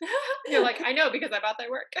 You're like, I know because I bought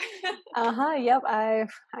their work. Yep. I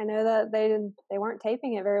know that they weren't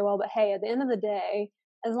taping it very well, but hey, at the end of the day,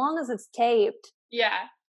 as long as it's taped,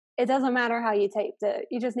 it doesn't matter how you taped it.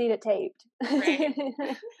 You just need it taped. Right.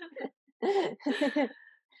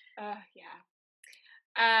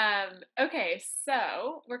 Yeah. Okay,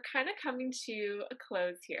 so we're kind of coming to a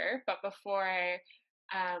close here, but before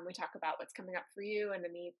we talk about what's coming up for you and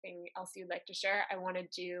anything else you'd like to share, I want to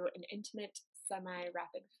do an intimate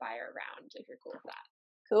semi-rapid fire round, if you're cool with that.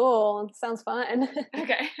 Cool. Sounds fun.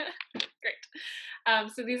 Okay,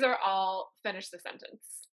 great. So these are all finish the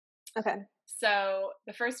sentence. Okay. So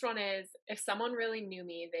the first one is, if someone really knew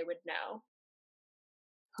me, they would know.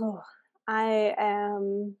 Oh, I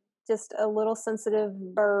am just a little sensitive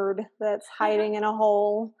bird that's hiding in a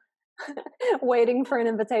hole, waiting for an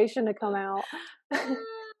invitation to come out. So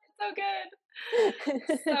good.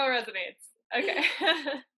 So resonates. Okay.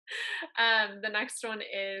 The next one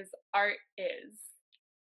is, art is.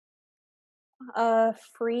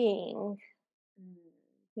 Freeing. Mm.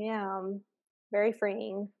 Yeah, very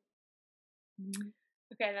freeing.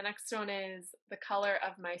 Okay, the next one is, the color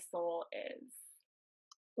of my soul is.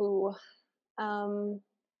 Ooh,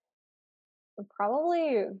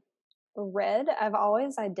 probably red. I've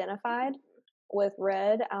always identified with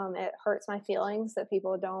red. It hurts my feelings that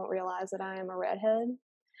people don't realize that I am a redhead.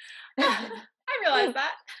 I realize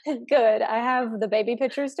that. Good. I have the baby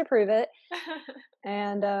pictures to prove it.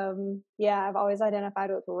 And yeah, I've always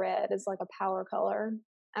identified with red as like a power color.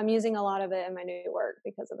 I'm using a lot of it in my new work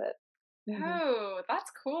because of it. Oh,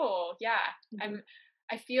 that's cool. Yeah.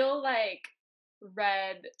 I feel like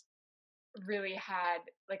red really had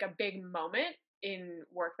like a big moment in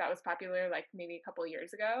work that was popular like maybe a couple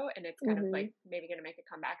years ago, and it's kind of like maybe going to make a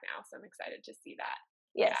comeback now, so I'm excited to see that.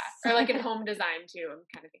 Yes. Yeah. Or like in home design too. I'm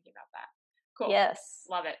kind of thinking about that. Cool. Yes.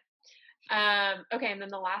 Love it. Okay, and then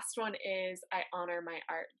the last one is, I honor my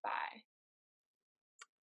art by.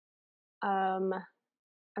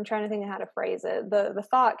 I'm trying to think of how to phrase it. The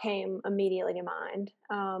thought came immediately to mind.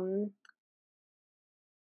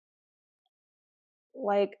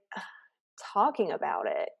 Like talking about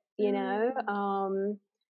it, you know,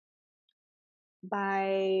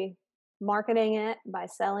 by marketing it, by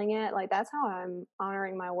selling it. Like that's how I'm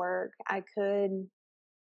honoring my work. I could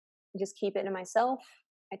just keep it to myself.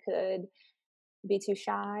 I could be too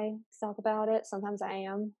shy to talk about it. Sometimes I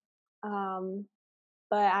am.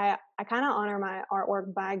 But I kind of honor my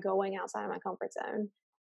artwork by going outside of my comfort zone.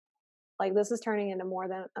 Like this is turning into more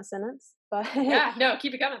than a sentence, but Yeah, no,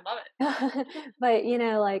 keep it coming. Love it. but you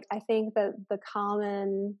know, like I think that the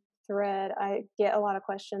common thread, I get a lot of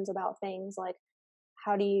questions about things like,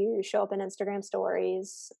 how do you show up in Instagram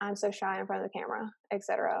stories? I'm so shy in front of the camera,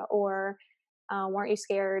 etc. Or weren't you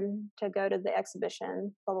scared to go to the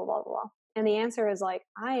exhibition? Blah blah blah blah. And the answer is like,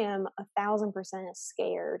 I am 1,000%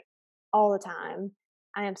 scared all the time.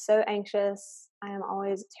 I am so anxious. I am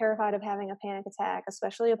always terrified of having a panic attack,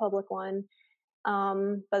 especially a public one.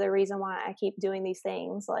 But the reason why I keep doing these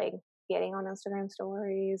things, like getting on Instagram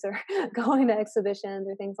stories or going to exhibitions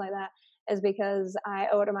or things like that, is because I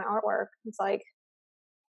owe it to my artwork. It's like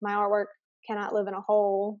my artwork cannot live in a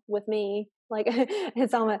hole with me. Like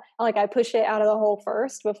it's almost like I push it out of the hole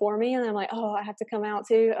first before me, and then I'm like, oh, I have to come out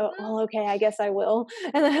too. Oh, well, okay, I guess I will.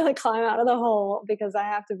 And then I like climb out of the hole because I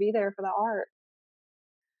have to be there for the art.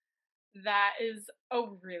 That is a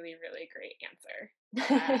really, really great answer.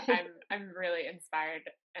 I'm really inspired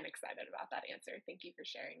and excited about that answer. Thank you for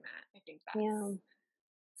sharing that. I think that's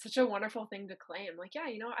such a wonderful thing to claim. Like,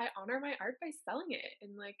 yeah, you know, I honor my art by selling it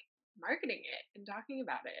and like marketing it and talking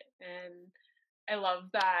about it. And I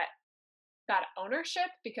love that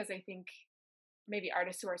ownership, because I think maybe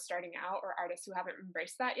artists who are starting out or artists who haven't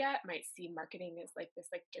embraced that yet might see marketing as like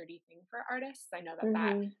this like dirty thing for artists. I know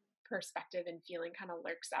that perspective and feeling kind of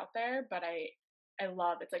lurks out there, but I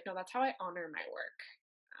love, it's like, no, that's how I honor my work.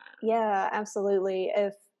 Yeah, absolutely.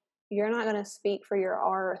 If you're not going to speak for your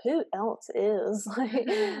art, who else is? Like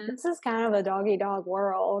this is kind of a doggy dog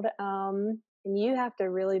world. And you have to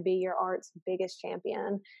really be your art's biggest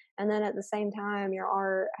champion. And then at the same time, your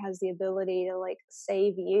art has the ability to like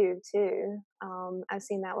save you too. I've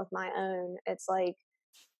seen that with my own. It's like,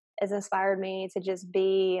 it's inspired me to just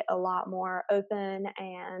be a lot more open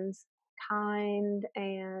and kind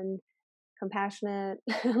and compassionate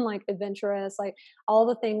and like adventurous, like all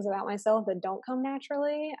the things about myself that don't come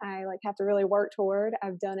naturally, I like have to really work toward.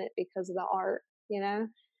 I've done it because of the art, you know.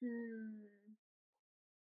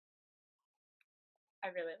 I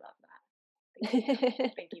really love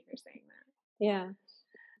that. Thank you for saying that. Yeah.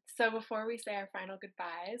 So before we say our final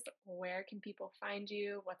goodbyes, where can people find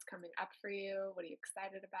you? What's coming up for you? What are you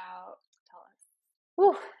excited about? Tell us.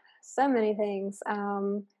 Whew, so many things.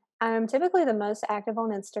 I'm typically the most active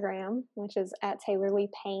on Instagram, which is at Taylor Lee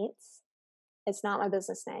Paints. It's not my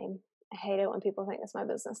business name. I hate it when people think it's my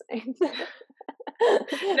business name.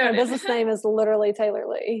 No, My business name is literally Taylor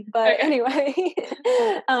Lee. But Okay. anyway,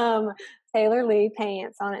 Taylor Lee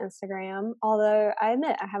Paints on Instagram. Although I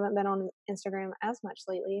admit I haven't been on Instagram as much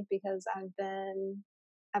lately because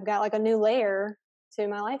I've got like a new layer to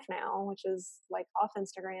my life now, which is like off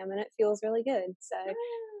Instagram, and it feels really good. So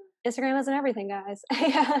Instagram isn't everything, guys.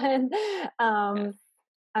 And Yes.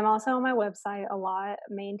 I'm also on my website a lot,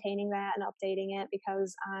 maintaining that and updating it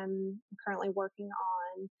because I'm currently working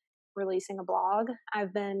on releasing a blog.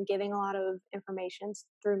 I've been giving a lot of information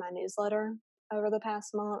through my newsletter over the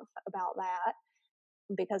past month about that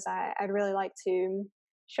because I'd really like to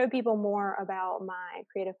show people more about my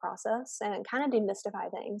creative process and kind of demystify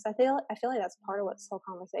things. I feel like that's part of what this whole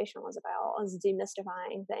conversation was about, is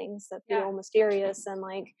demystifying things that Yeah. feel mysterious and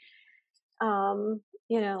like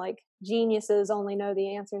like geniuses only know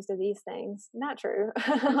the answers to these things. Not true.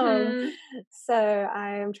 Mm-hmm. So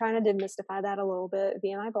I'm trying to demystify that a little bit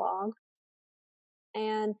via my blog.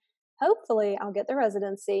 And hopefully I'll get the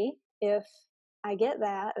residency. If I get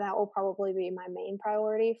that, that will probably be my main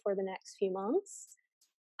priority for the next few months,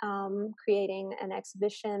 creating an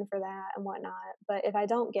exhibition for that and whatnot. But if I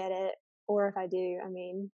don't get it, or if I do, I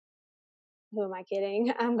mean, who am I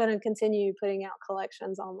kidding? I'm going to continue putting out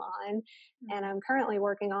collections online, and I'm currently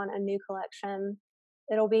working on a new collection.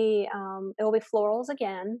 It'll be florals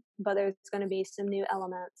again, but there's going to be some new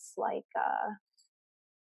elements. Like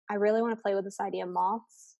I really want to play with this idea of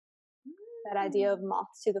moths. That idea of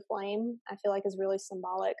moths to the flame, I feel like is really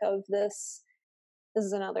symbolic of this. This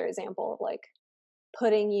is another example of like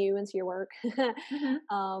putting you into your work.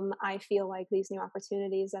 I feel like these new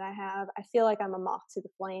opportunities that I have, I feel like I'm a moth to the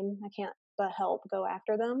flame. I can't but help go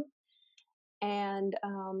after them. And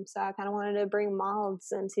so I kind of wanted to bring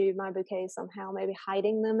moths into my bouquet somehow, maybe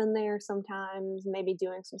hiding them in there sometimes, maybe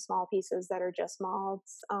doing some small pieces that are just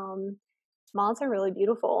moths. Moths are really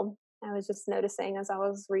beautiful. I was just noticing as I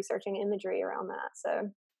was researching imagery around that. So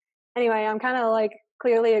anyway, I'm kind of like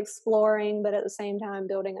clearly exploring, but at the same time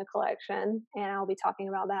building a collection. And I'll be talking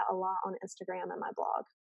about that a lot on Instagram and my blog.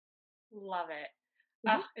 Love it.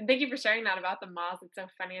 And thank you for sharing that about the moths. It's so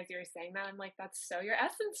funny as you were saying that. I'm like, that's so your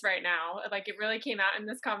essence right now. Like it really came out in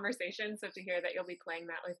this conversation. So to hear that you'll be playing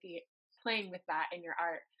with that in your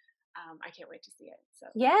art, I can't wait to see it. So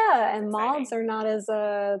yeah, and moths are not as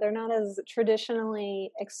they're not as traditionally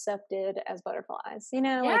accepted as butterflies.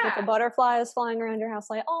 Like if a butterfly is flying around your house,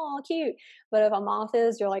 like, oh, cute. But if a moth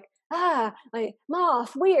is, you're like, like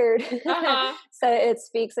moth, weird. So it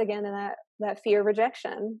speaks again to that fear of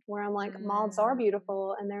rejection, where I'm like, moths are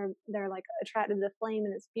beautiful and they're like attracted to the flame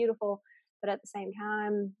and it's beautiful, but at the same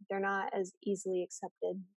time, they're not as easily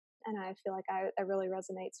accepted. And I feel like it really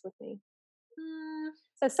resonates with me.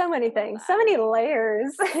 So many things, so many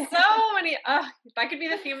layers. So many. That could be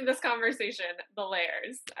the theme of this conversation, the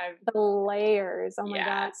layers. The layers. Oh my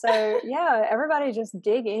God. So yeah, everybody just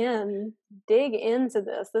dig into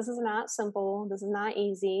this. This is not simple. This is not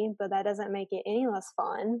easy, but that doesn't make it any less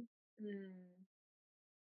fun.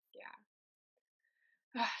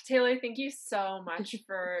 Taylor, thank you so much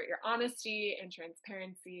for your honesty and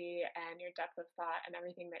transparency and your depth of thought and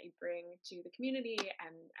everything that you bring to the community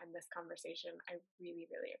and this conversation. I really,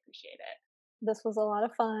 really appreciate it. This was a lot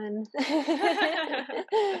of fun.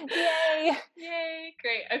 Yay. Yay.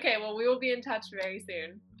 Great. Okay. Well, we will be in touch very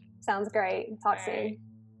soon. Sounds great. Talk soon.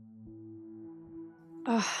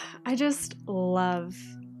 Oh, I just love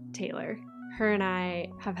Taylor. Her and I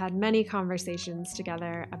have had many conversations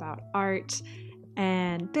together about art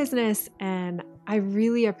and business, and I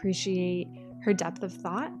really appreciate her depth of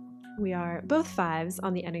thought. We are both 5s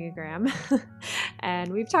on the Enneagram,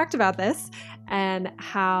 and we've talked about this and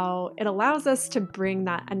how it allows us to bring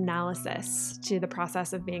that analysis to the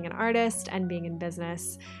process of being an artist and being in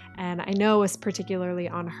business. And I know, particularly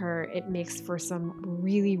on her, it makes for some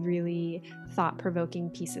really, really thought-provoking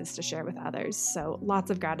pieces to share with others. So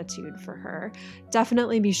lots of gratitude for her.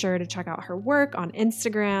 Definitely be sure to check out her work on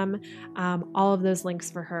Instagram. All of those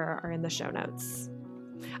links for her are in the show notes.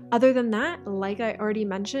 Other than that, like I already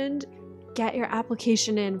mentioned, get your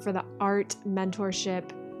application in for the Art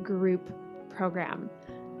Mentorship Group program.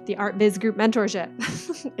 The Art Biz Group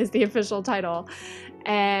Mentorship is the official title.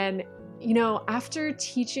 And after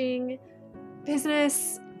teaching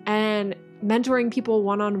business and mentoring people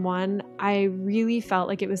one-on-one, I really felt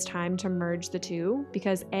like it was time to merge the two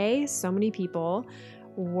because so many people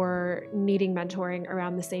were needing mentoring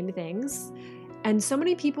around the same things. And so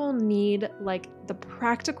many people need like the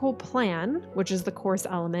practical plan, which is the course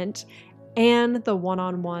element, and the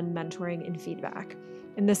one-on-one mentoring and feedback.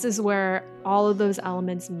 And this is where all of those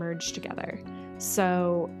elements merge together.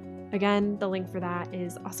 So Again, the link for that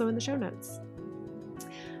is also in the show notes.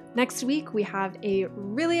 Next week, we have a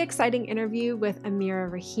really exciting interview with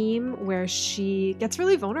Amira Rahim, where she gets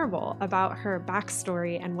really vulnerable about her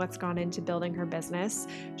backstory and what's gone into building her business.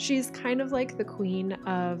 She's kind of like the queen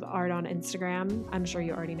of art on Instagram. I'm sure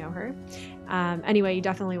you already know her. Anyway, you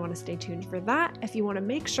definitely want to stay tuned for that. If you want to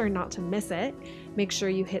make sure not to miss it, make sure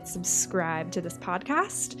you hit subscribe to this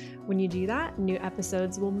podcast. When you do that, new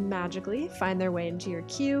episodes will magically find their way into your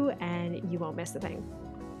queue and you won't miss a thing.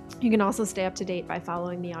 You can also stay up to date by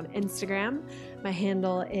following me on Instagram. My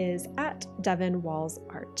handle is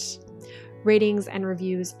 @DevonWallsArt. Ratings and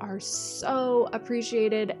reviews are so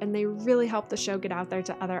appreciated, and they really help the show get out there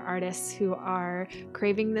to other artists who are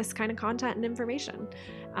craving this kind of content and information.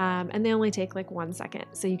 And they only take like 1 second,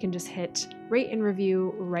 so you can just hit rate and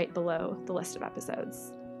review right below the list of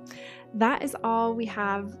episodes. That is all we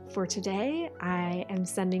have for today. I am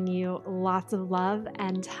sending you lots of love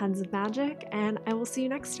and tons of magic, and I will see you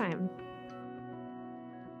next time.